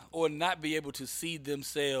 Yeah, or not be able to see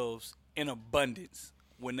themselves in abundance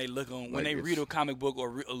when they read a comic book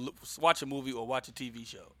or watch a movie or watch a TV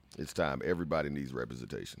show. It's time. Everybody needs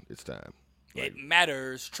representation. It's time. It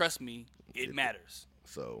matters. Trust me, it matters.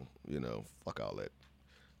 So, fuck all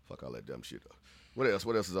that dumb shit. What else?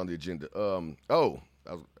 What else is on the agenda?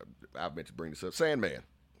 I meant to bring this up. Sandman.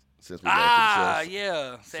 Since we got to the show.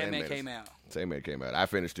 Yeah, Sandman came out. Sandman came out. I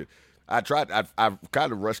finished it. I tried. I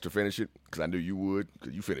kind of rushed to finish it because I knew you would.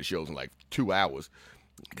 Because you finish shows in like 2 hours.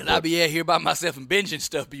 Because I'll be out here by myself and binging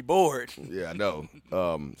stuff, be bored. Yeah, I know.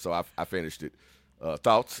 So I finished it.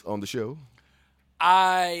 Thoughts on the show?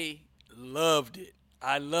 I loved it.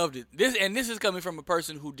 This is coming from a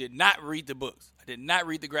person who did not read the books. I did not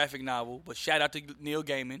read the graphic novel, but shout out to Neil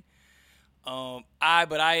Gaiman.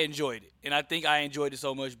 But I enjoyed it, and I think I enjoyed it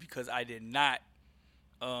so much because I did not,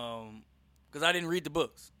 because I didn't read the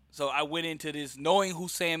books. So I went into this knowing who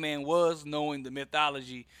Sandman was, knowing the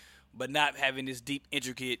mythology, but not having this deep,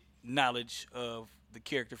 intricate knowledge of the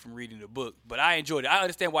character from reading the book. But I enjoyed it. I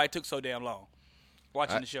understand why it took so damn long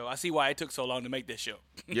watching the show. I see why it took so long to make this show.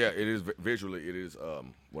 Yeah, it is visually. It is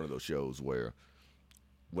one of those shows where,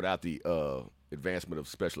 without the advancement of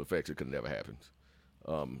special effects, it could never happen.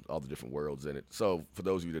 All the different worlds in it. So, for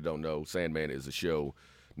those of you that don't know, Sandman is a show,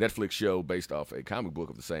 Netflix show based off a comic book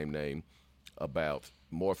of the same name about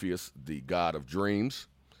Morpheus, the god of dreams,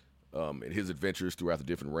 and his adventures throughout the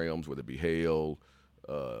different realms, whether it be hell,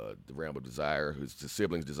 the realm of desire, his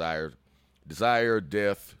siblings desire,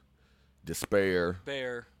 death, despair.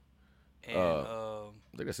 Bear. And I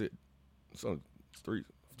think that's it. So three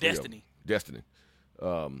Destiny. Destiny.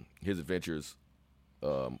 His adventures,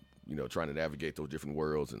 trying to navigate those different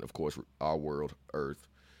worlds, and of course our world, Earth.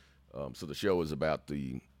 So the show is about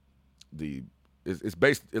it's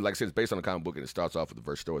based, like I said, it's based on a comic book, and it starts off with the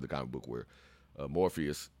first story of the comic book where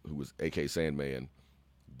Morpheus, who was A.K. Sandman,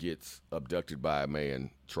 gets abducted by a man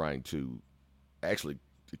trying to actually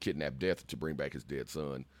kidnap Death to bring back his dead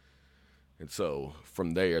son. And so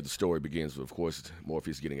from there, the story begins with, of course,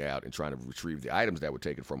 Morpheus getting out and trying to retrieve the items that were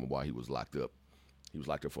taken from him while he was locked up. He was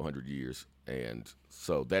locked up for 100 years. And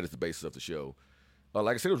so that is the basis of the show.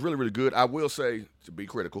 Like I said, it was really, really good. I will say, to be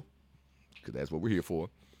critical, because that's what we're here for,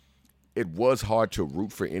 it was hard to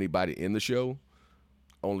root for anybody in the show,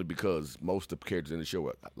 only because most of the characters in the show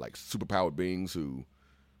are like superpowered beings who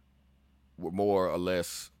were more or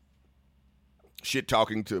less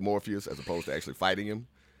shit-talking to Morpheus as opposed to actually fighting him.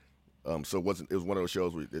 So it was one of those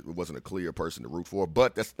shows where it wasn't a clear person to root for,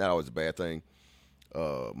 but that's not always a bad thing.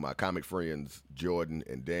 My comic friends Jordan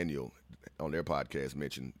and Daniel on their podcast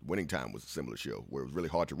mentioned Winning Time was a similar show where it was really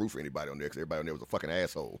hard to root for anybody on there because everybody on there was a fucking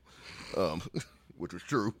asshole, which was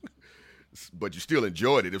true. But you still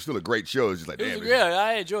enjoyed it. It was still a great show. It's just like, damn. Yeah,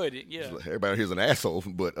 I enjoyed it. Yeah, everybody here's an asshole,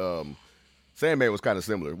 but Sandman was kind of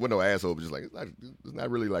similar. It wasn't no asshole, but just like it's not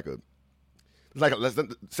really like a.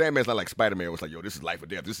 Sandman's not like Spider-Man. It was like, yo, this is life or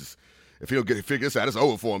death. This is if he'll figure this out, it's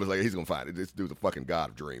over for him. It's like he's gonna find it. This dude's a fucking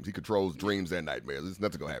god of dreams. He controls dreams and nightmares. There's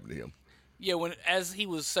nothing gonna happen to him. Yeah, as he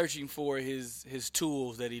was searching for his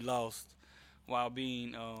tools that he lost while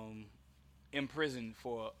being imprisoned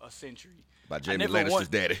for a century by Jamie Lannister's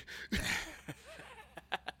daddy.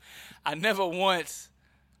 I never once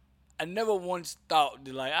thought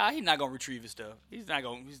that like he's not gonna retrieve his stuff. He's not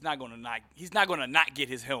gonna not get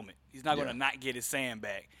his helmet. He's not gonna not get his sand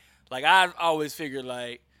back. Like I always figured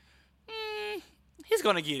like he's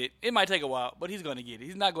gonna get it. It might take a while, but he's gonna get it.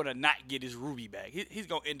 He's not gonna not get his ruby back. He's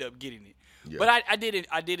gonna end up getting it. Yeah. But I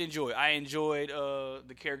did enjoy it. I enjoyed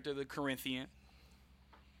the character of the Corinthian.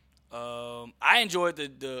 I enjoyed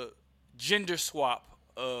the gender swap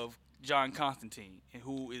of John Constantine,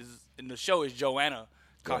 who is in the show is Joanna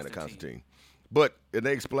Constantine. But and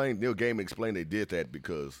Neil Gaiman explained they did that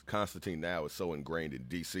because Constantine now is so ingrained in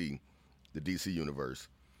DC, the DC universe,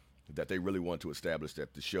 that they really want to establish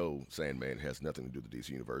that the show Sandman has nothing to do with the DC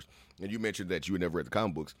universe. And you mentioned that you had never read the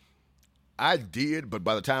comic books. I did, but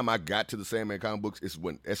by the time I got to the Sandman comic books, that's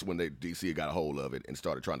when DC got a hold of it and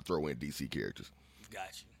started trying to throw in DC characters.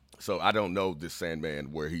 Gotcha. So I don't know this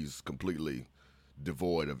Sandman where he's completely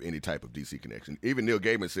devoid of any type of DC connection. Even Neil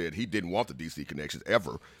Gaiman said he didn't want the DC connections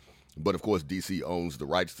ever, but of course DC owns the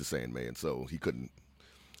rights to Sandman, so he couldn't.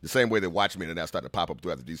 The same way that Watchmen are now starting to pop up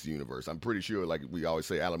throughout the DC universe. I'm pretty sure, like we always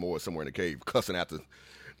say, Alan Moore is somewhere in the cave cussing out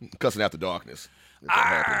the darkness.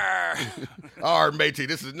 Arr, matey,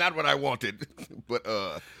 this is not what I wanted.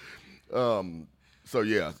 But so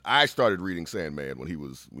yeah, I started reading Sandman when he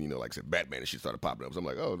was, like I said, Batman and shit started popping up. So I'm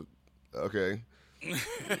like, oh, okay.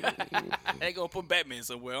 They gonna put Batman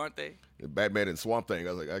somewhere, aren't they? Batman and Swamp Thing.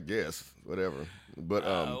 I was like, I guess, whatever. But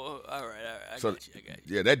all right. I got you.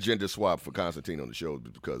 Yeah, that gender swap for Constantine on the show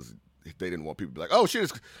because they didn't want people to be like, oh shit,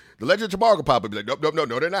 it's the Legend of Tomorrow pop up. Be like, nope, no,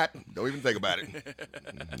 they're not. Don't even think about it.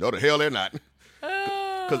 No, the hell they're not.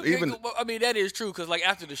 Because that is true. Because like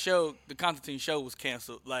after the show, the Constantine show was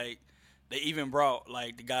canceled. Like they even brought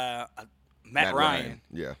like the guy Matt Ryan,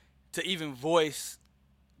 to even voice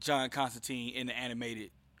John Constantine in the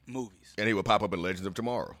animated movies, and he would pop up in Legends of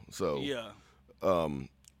Tomorrow. So yeah,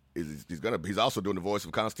 he's also doing the voice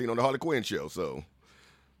of Constantine on the Harley Quinn show. So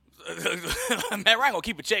Matt Ryan gonna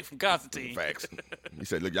keep a check from Constantine. Facts. He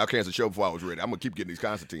said, "Look, y'all canceled the show before I was ready. I'm gonna keep getting these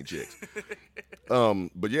Constantine checks."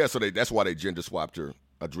 But yeah, so that's why they gender swapped him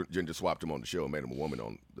on the show and made him a woman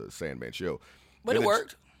on the Sandman show. But it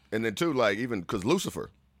worked. And then too, like even because Lucifer.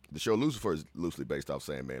 The show Lucifer is loosely based off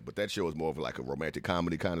Sandman, but that show is more of like a romantic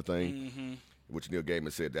comedy kind of thing, which Neil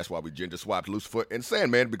Gaiman said that's why we gender swapped Lucifer and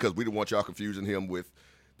Sandman because we didn't want y'all confusing him with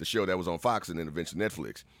the show that was on Fox and then eventually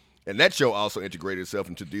Netflix. And that show also integrated itself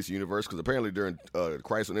into the DC universe because apparently during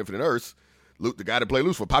Crisis on Infinite Earths, the guy that played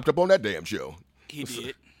Lucifer popped up on that damn show. He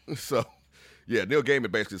did. So, yeah, Neil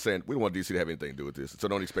Gaiman basically saying we don't want DC to have anything to do with this, so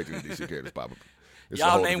don't expect any DC characters pop up.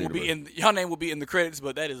 Y'all name will be in the credits,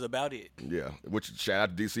 but that is about it. Yeah, which shout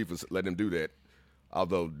out to DC for letting them do that.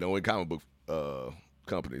 Although knowing comic book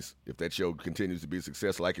companies, if that show continues to be a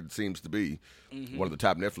success like it seems to be, one of the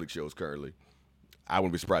top Netflix shows currently, I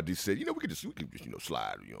wouldn't be surprised DC said, we could just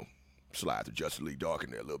slide the Justice League Dark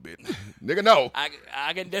in there a little bit. Nigga, no.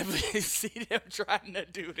 I can definitely see them trying to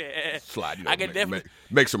do that. Slide, I can definitely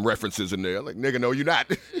make some references in there. Like, nigga, no, you're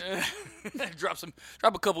not. Drop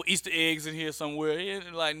a couple Easter eggs in here somewhere. Yeah,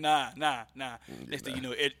 like, nah. Next thing you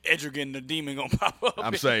know, Etrigan the Demon gonna pop up.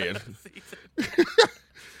 I'm saying.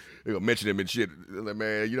 They gonna mention him and shit. Like,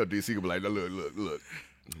 man, DC gonna be like, look.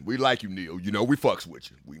 We like you, Neil. We fucks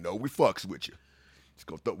with you. We know we fucks with you.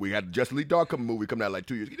 We had the Justice League Dark movie coming out like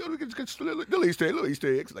 2 years. We can just little Easter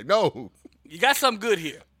eggs. Like, no. You got something good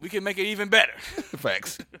here. We can make it even better.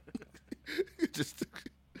 Facts. But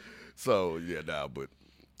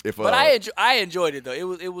if but I enjoyed it though.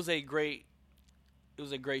 It was a great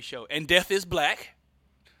show. And Death is Black.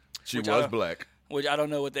 She was black. Which I don't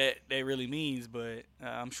know what that really means, but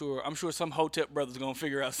I'm sure some Hotep brothers gonna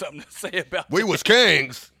figure out something to say about. We was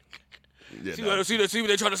kings. Yeah, see what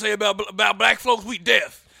they're trying to say about black folks. We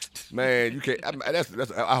deaf. Man, you can't.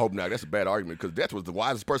 I hope not. That's a bad argument because Death was the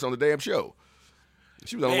wisest person on the damn show.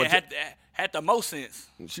 She was the only one had the most sense.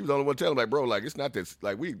 She was the only one telling like, bro, like it's not this.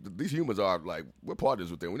 Like these humans are like we're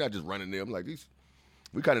partners with them. We're not just running them. Like these,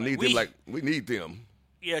 we kind of need them. Like we need them.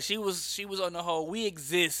 Yeah, she was on the whole. We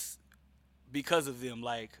exist because of them.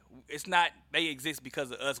 Like it's not they exist because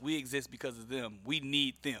of us. We exist because of them. We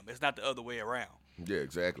need them. It's not the other way around. Yeah,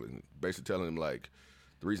 exactly. Basically telling him, like,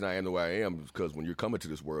 the reason I am the way I am is because when you're coming to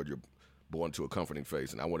this world, you're born to a comforting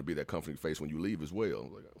face, and I want to be that comforting face when you leave as well.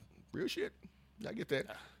 Like, real shit. I get that.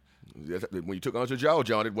 When you took on your jaw,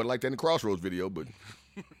 John, it wasn't like that in the Crossroads video, but...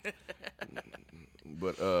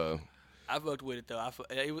 I fucked with it, though.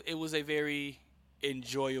 It was a very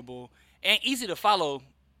enjoyable and easy to follow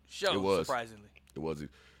show, it was. Surprisingly. It was.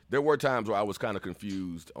 There were times where I was kind of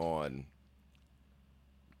confused on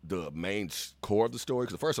the main core of the story.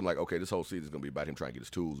 Because at first I'm like, okay, this whole season is going to be about him trying to get his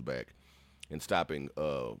tools back and stopping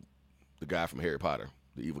the guy from Harry Potter,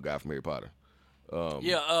 the evil guy from Harry Potter. Who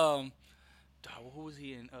was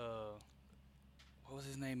he in? What was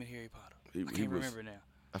his name in Harry Potter? I can't remember now.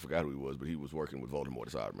 I forgot who he was, but he was working with Voldemort,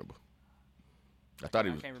 as I remember. I thought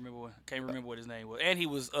he was. Can't remember what his name was. And he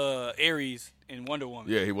was Ares in Wonder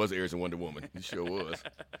Woman. Yeah, he was Ares in Wonder Woman. He sure was.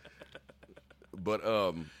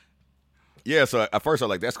 But yeah. So at first I was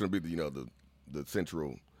like, that's going to be the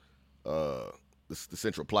central the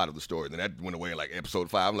central plot of the story. And then that went away in like episode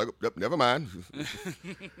 5. I'm like, oh, never mind.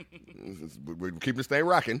 We're keeping this thing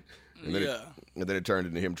rocking. And then it turned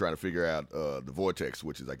into him trying to figure out the vortex,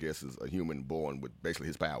 which is I guess is a human born with basically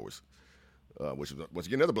his powers. Which is once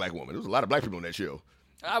again another black woman. There was a lot of black people on that show.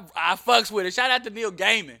 I fucks with it. Shout out to Neil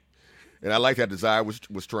Gaiman. And I liked that Desire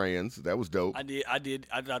was trans. That was dope. I did.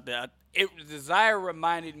 I thought that Desire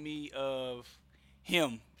reminded me of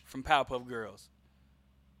him from Powerpuff Girls.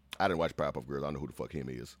 I didn't watch Powerpuff Girls. I don't know who the fuck him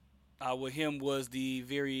is. Well, him was the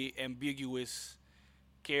very ambiguous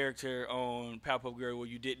character on Powerpuff Girls where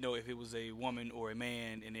you didn't know if it was a woman or a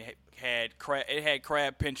man, and it had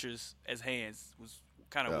crab pinchers as hands. It was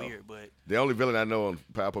kind of weird, but the only villain I know on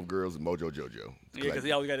Powerpuff Girls is Mojo Jojo. Yeah, because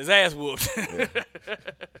he always got his ass whooped.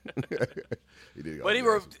 He did.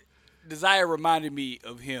 But Desire reminded me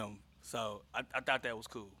of him, so I thought that was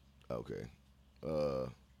cool. Okay.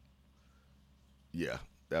 Yeah.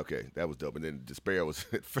 Okay, that was dope. And then Despair was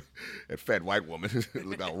that fat white woman,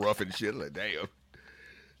 looked all rough and shit. Like, damn.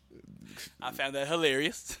 I found that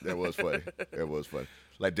hilarious. That was funny. That was funny.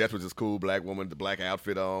 Like, Death was this cool black woman, the black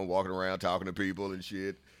outfit on, walking around talking to people and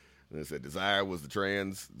shit. And it said Desire was the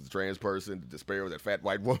trans person. Despair was that fat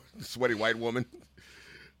white woman, sweaty white woman.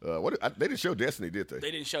 They didn't show Destiny, did they?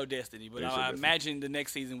 They didn't show Destiny, but I imagine the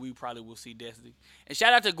next season we probably will see Destiny. And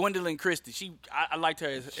shout out to Gwendolyn Christie. I liked her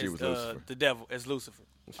as the devil, as Lucifer.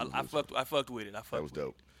 I fucked with it. That was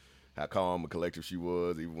dope. How calm and collective she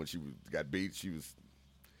was, even when she got beat. She was.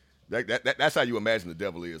 That's how you imagine the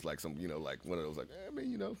devil is, like some, like one of those, like, I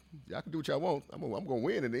mean, y'all can do what y'all want. I'm gonna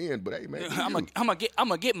win in the end, but hey, man, I'm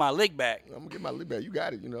gonna get my lick back. I'm gonna get my lick back. You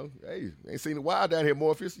got it, Hey, ain't seen a while down here,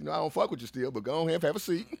 Morpheus. I don't fuck with you still, but go ahead, have a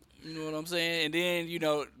seat. You know what I'm saying? And then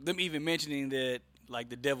them even mentioning that like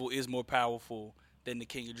the devil is more powerful than the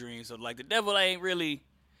King of Dreams. So like the devil I ain't really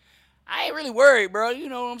worried, bro. You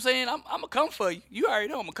know what I'm saying? I'm gonna come for you. You already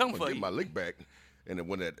know I'm gonna come for you. Get my lick back. And then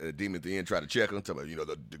when that demon at the end tried to check her, tell me,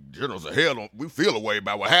 the generals of hell we feel a way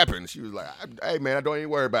about what happened. She was like, hey, man, I don't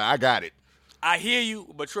even worry about it. I got it. I hear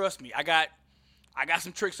you, but trust me, I got I got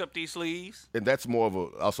some tricks up these sleeves. And that's more of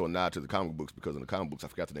also a nod to the comic books, because in the comic books, I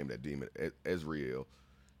forgot the name of that demon. Ezreal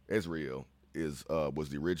was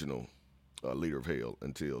the original leader of hell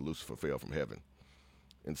until Lucifer fell from heaven.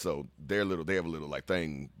 And so they have a little like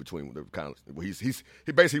thing between the kind of, well, he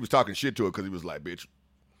basically was talking shit to her because he was like, bitch,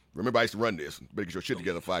 remember I used to run this, better get your shit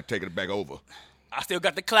together before I take it back over. I still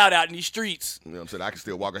got the clout out in these streets. You know what I'm saying? I can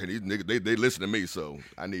still walk out here. These niggas, they listen to me, so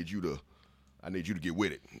I need you to get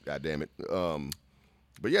with it. God damn it.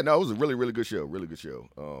 But yeah, no, it was a really, really good show. Really good show.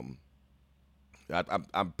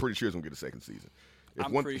 I'm pretty sure it's gonna get a second season.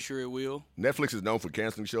 I'm pretty sure it will. Netflix is known for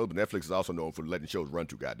canceling shows, but Netflix is also known for letting shows run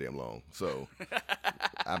too goddamn long. So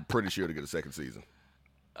I'm pretty sure to get a second season.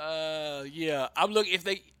 Yeah,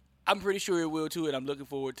 I'm pretty sure it will too, and I'm looking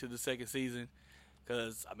forward to the second season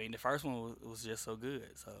because I mean the first one was just so good.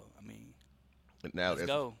 So I mean, now let's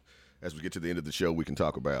go. As we get to the end of the show, we can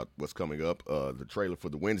talk about what's coming up. The trailer for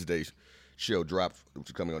the Wednesday show dropped, which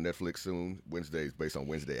is coming on Netflix soon. Wednesday is based on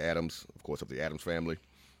Wednesday Addams, of course, of the Addams family.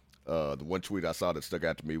 The one tweet I saw that stuck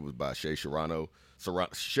out to me was by Shea Serrano.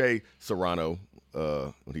 When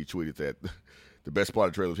he tweeted that the best part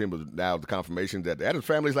of the trailer was him was now the confirmation that the Addams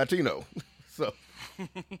family is Latino. So,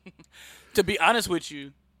 to be honest with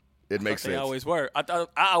you, it makes sense. They always were. I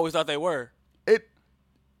always thought they were.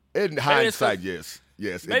 In hindsight, yes.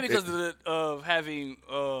 Maybe because of having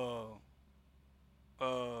Bruh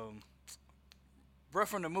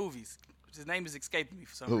from the movies. His name is escaping me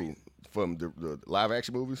for some reason. From the live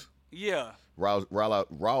action movies? Yeah. Raul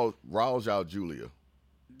Julia.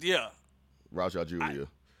 Yeah. Raul Julia.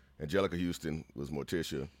 Angelica Houston was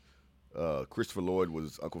Morticia. Christopher Lloyd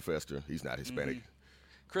was Uncle Fester. He's not Hispanic.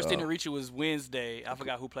 Mm-hmm. Christina Ricci was Wednesday. I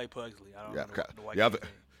forgot who played Pugsley. I don't know the white I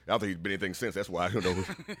don't think he's been anything since. That's why I don't know who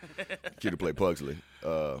kid who played Pugsley.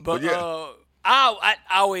 But yeah. I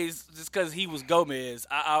always, just because he was Gomez,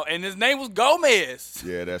 and his name was Gomez.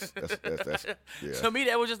 Yeah, that's yeah. To me,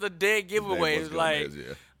 that was just a dead giveaway. It's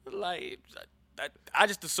Gomez, I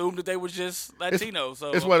just assumed that they were just Latino.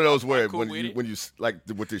 It's one of those where when you like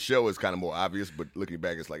with this show, it's kind of more obvious, but looking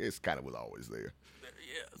back, it's like it's kind of was always there.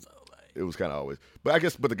 Yeah, so it was kind of always. But I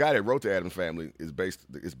guess, the guy that wrote the Addams Family is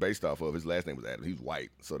based off of his last name was Adams. He's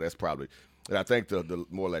white, so that's probably. And I think the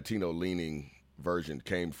more Latino leaning version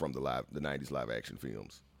came from the 90s live action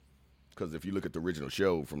films, because if you look at the original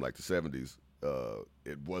show from like the 70s,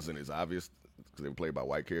 it wasn't as obvious because they were played by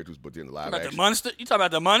white characters, but then the live action. You talking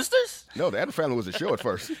about the Munsters? No, the Addams Family was a show at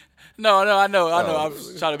first. No, I know. I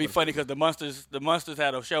was trying to be funny because the Munsters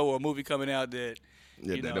had a show or a movie coming out that.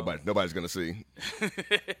 Nobody's gonna see.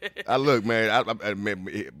 Look, man. I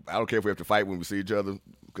don't care if we have to fight when we see each other,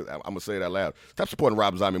 because I'm gonna say it out loud. Stop supporting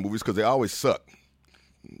Rob Zombie movies because they always suck.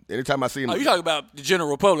 Anytime I see him, you talking about the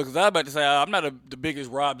general public? Because I was about to say I'm not the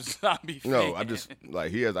biggest Rob Zombie fan. No, I'm just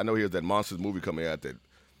like I know he has that Monsters movie coming out that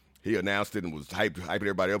he announced it and was hyping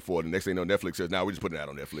everybody up for it. And the next thing you know, Netflix says, "Now we're just putting it out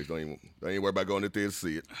on Netflix. Don't even worry about going to the theater to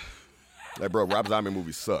see it." Like, bro, Rob Zombie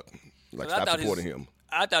movies suck. Like, stop supporting him.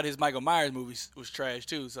 I thought his Michael Myers movie was trash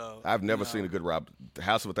too. So I've never seen a good Rob. The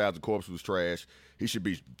House of a Thousand Corpses was trash. He should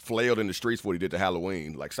be flailed in the streets for what he did to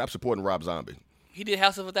Halloween. Like, stop supporting Rob Zombie. He did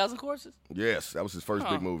House of a Thousand Corpses? Yes, that was his first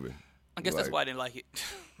big movie. I guess that's why I didn't like it.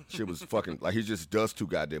 Shit was fucking like he just does too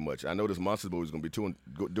goddamn much. I know this Monsters movie is gonna be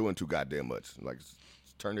doing too goddamn much. Like,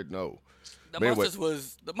 turn it no. The Monsters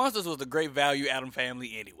was the great value Addams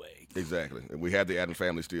Family anyway. Exactly, and we had the Addams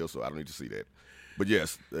Family still, so I don't need to see that. But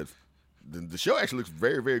yes, the show actually looks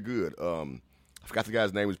very, very good. I forgot the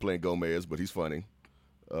guy's name who's playing Gomez, but he's funny.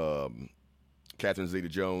 Catherine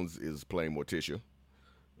Zeta-Jones is playing Morticia.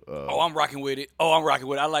 I'm rocking with it.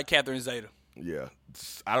 I like Catherine Zeta. Yeah,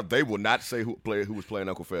 they will not say who was playing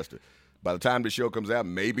Uncle Fester. By the time the show comes out,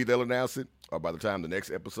 maybe they'll announce it, or by the time the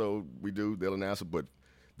next episode we do, they'll announce it. But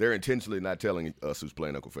they're intentionally not telling us who's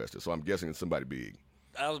playing Uncle Fester, so I'm guessing it's somebody big.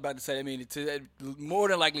 I was about to say, it more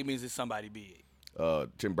than likely means it's somebody big.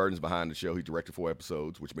 Tim Burton's behind the show. He directed 4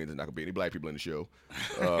 episodes, which means there's not going to be any black people in the show.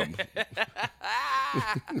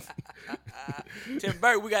 Tim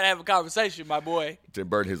Burton, we got to have a conversation, my boy. Tim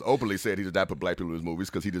Burton has openly said he does not put black people in his movies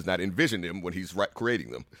because he does not envision them when he's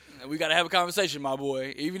creating them. We got to have a conversation, my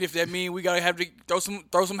boy. Even if that means we got to have to throw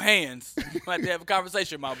some hands. We might have to have a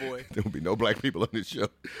conversation, my boy. There will be no black people on this show.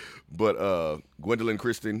 But Gwendolyn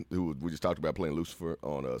Christie, who we just talked about playing Lucifer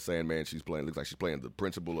on Sandman, looks like she's playing the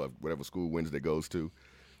principal of whatever school Wednesday goes to.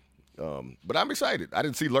 But I'm excited. I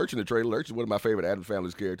didn't see Lurch in the trailer. Lurch is one of my favorite Addams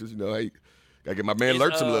Family's characters. You know, hey, gotta get my man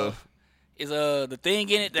Lurch some love. Is the thing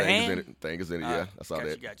in it? The hand? Thing is in it. Yeah, I saw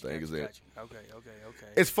that. Thing is in it. Okay.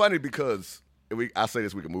 It's funny because I say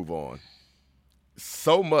this, we can move on.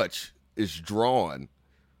 So much is drawn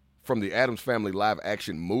from the Addams Family live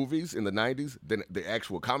action movies in the 90s than the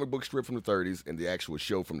actual comic book strip from the 30s and the actual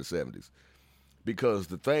show from the 70s. Because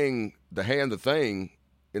the thing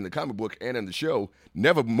in the comic book and in the show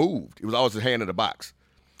never moved. It was always a hand in a box.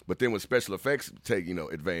 But then when special effects take,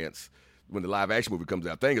 advance, when the live action movie comes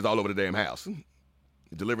out, thing is all over the damn house.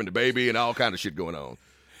 Delivering the baby and all kind of shit going on.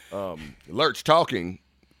 Lurch talking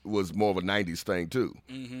was more of a 90s thing too.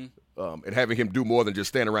 Mm-hmm. And having him do more than just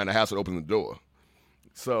stand around the house and open the door.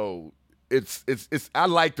 So it's I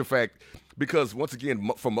like the fact, because once again,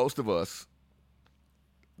 for most of us,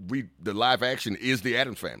 the live action is the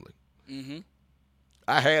Addams Family. Mm-hmm.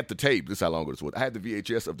 I had the tape. This is how long ago this was. I had the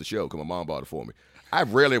VHS of the show because my mom bought it for me. I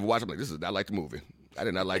rarely ever watched it. I'm like, this is not like the movie. I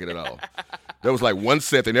did not like it at all. There was like one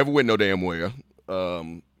set. They never went no damn where. But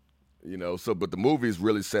the movies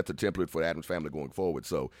really set the template for the Addams Family going forward.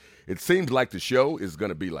 So it seems like the show is going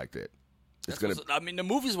to be like that. The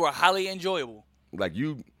movies were highly enjoyable. Like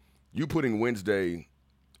you putting Wednesday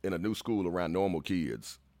in a new school around normal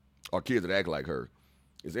kids or kids that act like her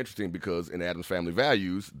is interesting, because in Addams Family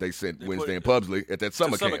Values, they sent Wednesday and Pugsley at that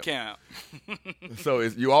summer camp. So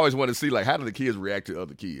you always want to see, like, how do the kids react to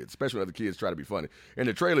other kids, especially when other kids try to be funny. In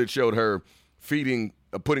the trailer, it showed her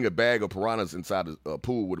putting a bag of piranhas inside the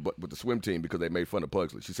pool with the swim team because they made fun of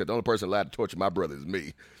Pugsley. She said, the only person allowed to torture my brother is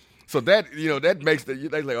me. So that, that makes they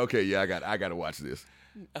like, okay, yeah, I got to watch this.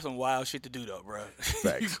 That's some wild shit to do, though, bro.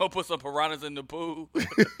 You gonna put some piranhas in the pool?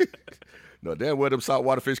 No, damn well them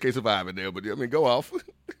saltwater fish can't survive in there, but go off.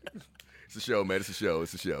 It's a show, man. It's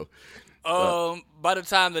a show. By the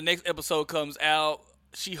time the next episode comes out,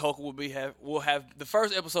 She-Hulk will have the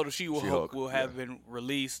first episode of She-Hulk will have been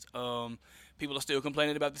released. People are still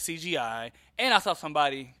complaining about the CGI, and I saw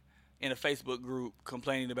somebody in a Facebook group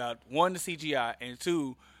complaining about, one, the CGI, and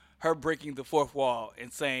two, her breaking the fourth wall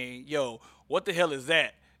and saying, "Yo, what the hell is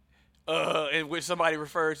that?" In which somebody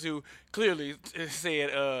referred to, clearly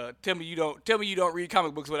said, "Tell me you don't read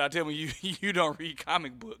comic books without telling me you don't read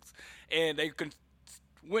comic books." And they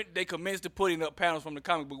commenced to putting up panels from the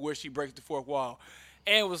comic book where she breaks the fourth wall,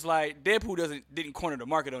 and it was like Deadpool didn't corner the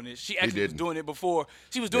market on this. She actually was doing it before.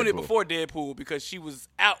 She was doing it before Deadpool, because she was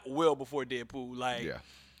out well before Deadpool.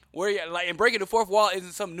 And breaking the fourth wall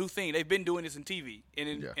isn't some new thing. They've been doing this in TV and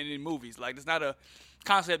in movies. Like, it's not a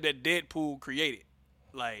concept that Deadpool created.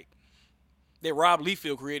 Like, that Rob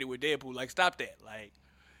Liefeld created with Deadpool. Like, stop that. Like,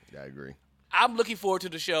 yeah, I agree. I'm looking forward to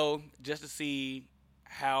the show just to see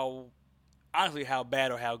how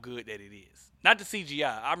bad or how good that it is. Not the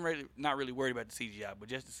CGI. I'm not really worried about the CGI, but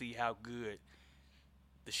just to see how good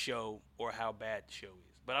the show or how bad the show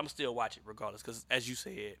is. But I'm still watching regardless, because, as you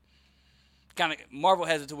said, Marvel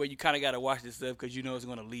has it to where you kind of got to watch this stuff because it's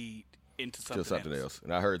going to lead into something else.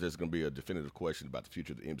 And I heard there's going to be a definitive question about the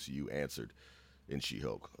future of the MCU answered in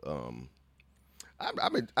She-Hulk. I'm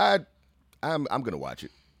going to watch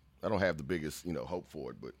it. I don't have the biggest hope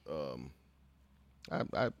for it, but I'm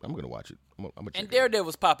going to watch it. I'm gonna check and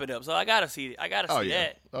Daredevil's popping up, so I got to see it. I got to see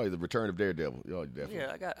that. Oh, the return of Daredevil. Oh, definitely.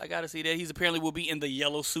 Yeah, I got to see that. He's apparently will be in the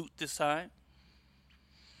yellow suit this time.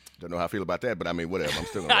 Don't know how I feel about that, but I mean, whatever. I'm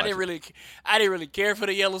still gonna watch it. I didn't really care for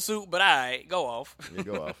the yellow suit, but go off. Yeah,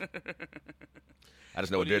 go off. I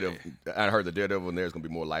just know Daredevil. I heard the Daredevil in there is gonna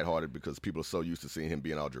be more lighthearted because people are so used to seeing him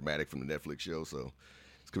being all dramatic from the Netflix show. So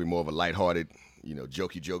it's gonna be more of a lighthearted,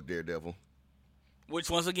 jokey joke Daredevil.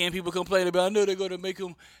 Which, once again, people complain about. I know they're gonna make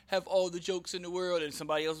him have all the jokes in the world, and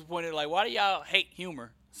somebody else pointed like, why do y'all hate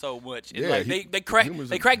humor so much? And they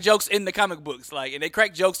crack jokes in the comic books, and they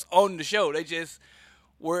crack jokes on the show. They just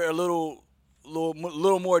were a little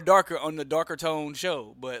more darker on the darker tone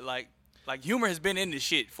show, but like humor has been in this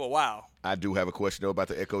shit for a while. I do have a question though about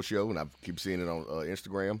the Echo show, and I keep seeing it on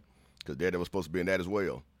Instagram because Daredevil's supposed to be in that as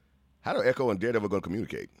well. How do Echo and Daredevil going to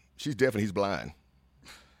communicate? He's blind.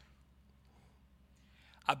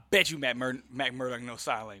 I bet you Matt Murdock knows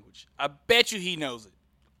sign language. I bet you he knows it.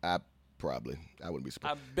 I wouldn't be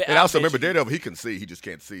surprised. And also remember, Daredevil, he can see. He just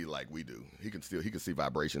can't see like we do. He can see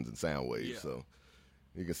vibrations and sound waves. Yeah. So.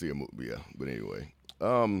 You can see a movie, yeah. But anyway,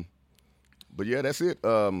 but yeah, that's it.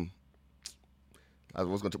 I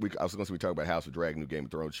was going to be talking about House of Dragon, new Game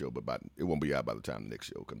of Thrones show, but it won't be out by the time the next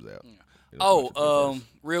show comes out. Yeah.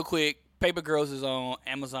 Real quick, Paper Girls is on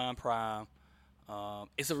Amazon Prime.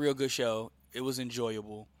 It's a real good show. It was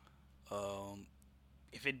enjoyable.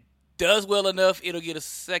 If it does well enough, it'll get a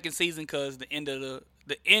second season because the end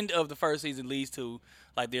of the first season leads to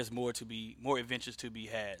there's more adventures to be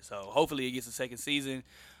had. So hopefully it gets a second season.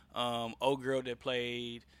 Old girl that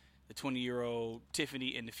played the 20-year-old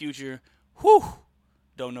Tiffany in the future,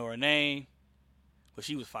 don't know her name, but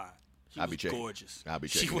she was fine. I'll be checking. Gorgeous. I'll be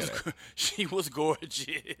checking that out. She was gorgeous.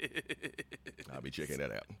 I'll be checking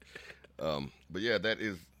that out. But yeah, that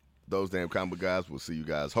is Those Damn Comic Guys. We'll see you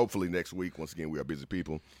guys hopefully next week. Once again, we are busy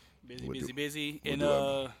people. Busy. And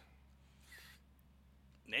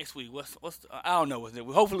next week, I don't know what's it.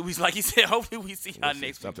 Hopefully we, like you said, hopefully we see how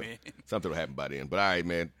next week, man. Something will happen by then. But all right,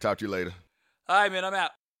 man. Talk to you later. All right, man. I'm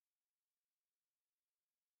out.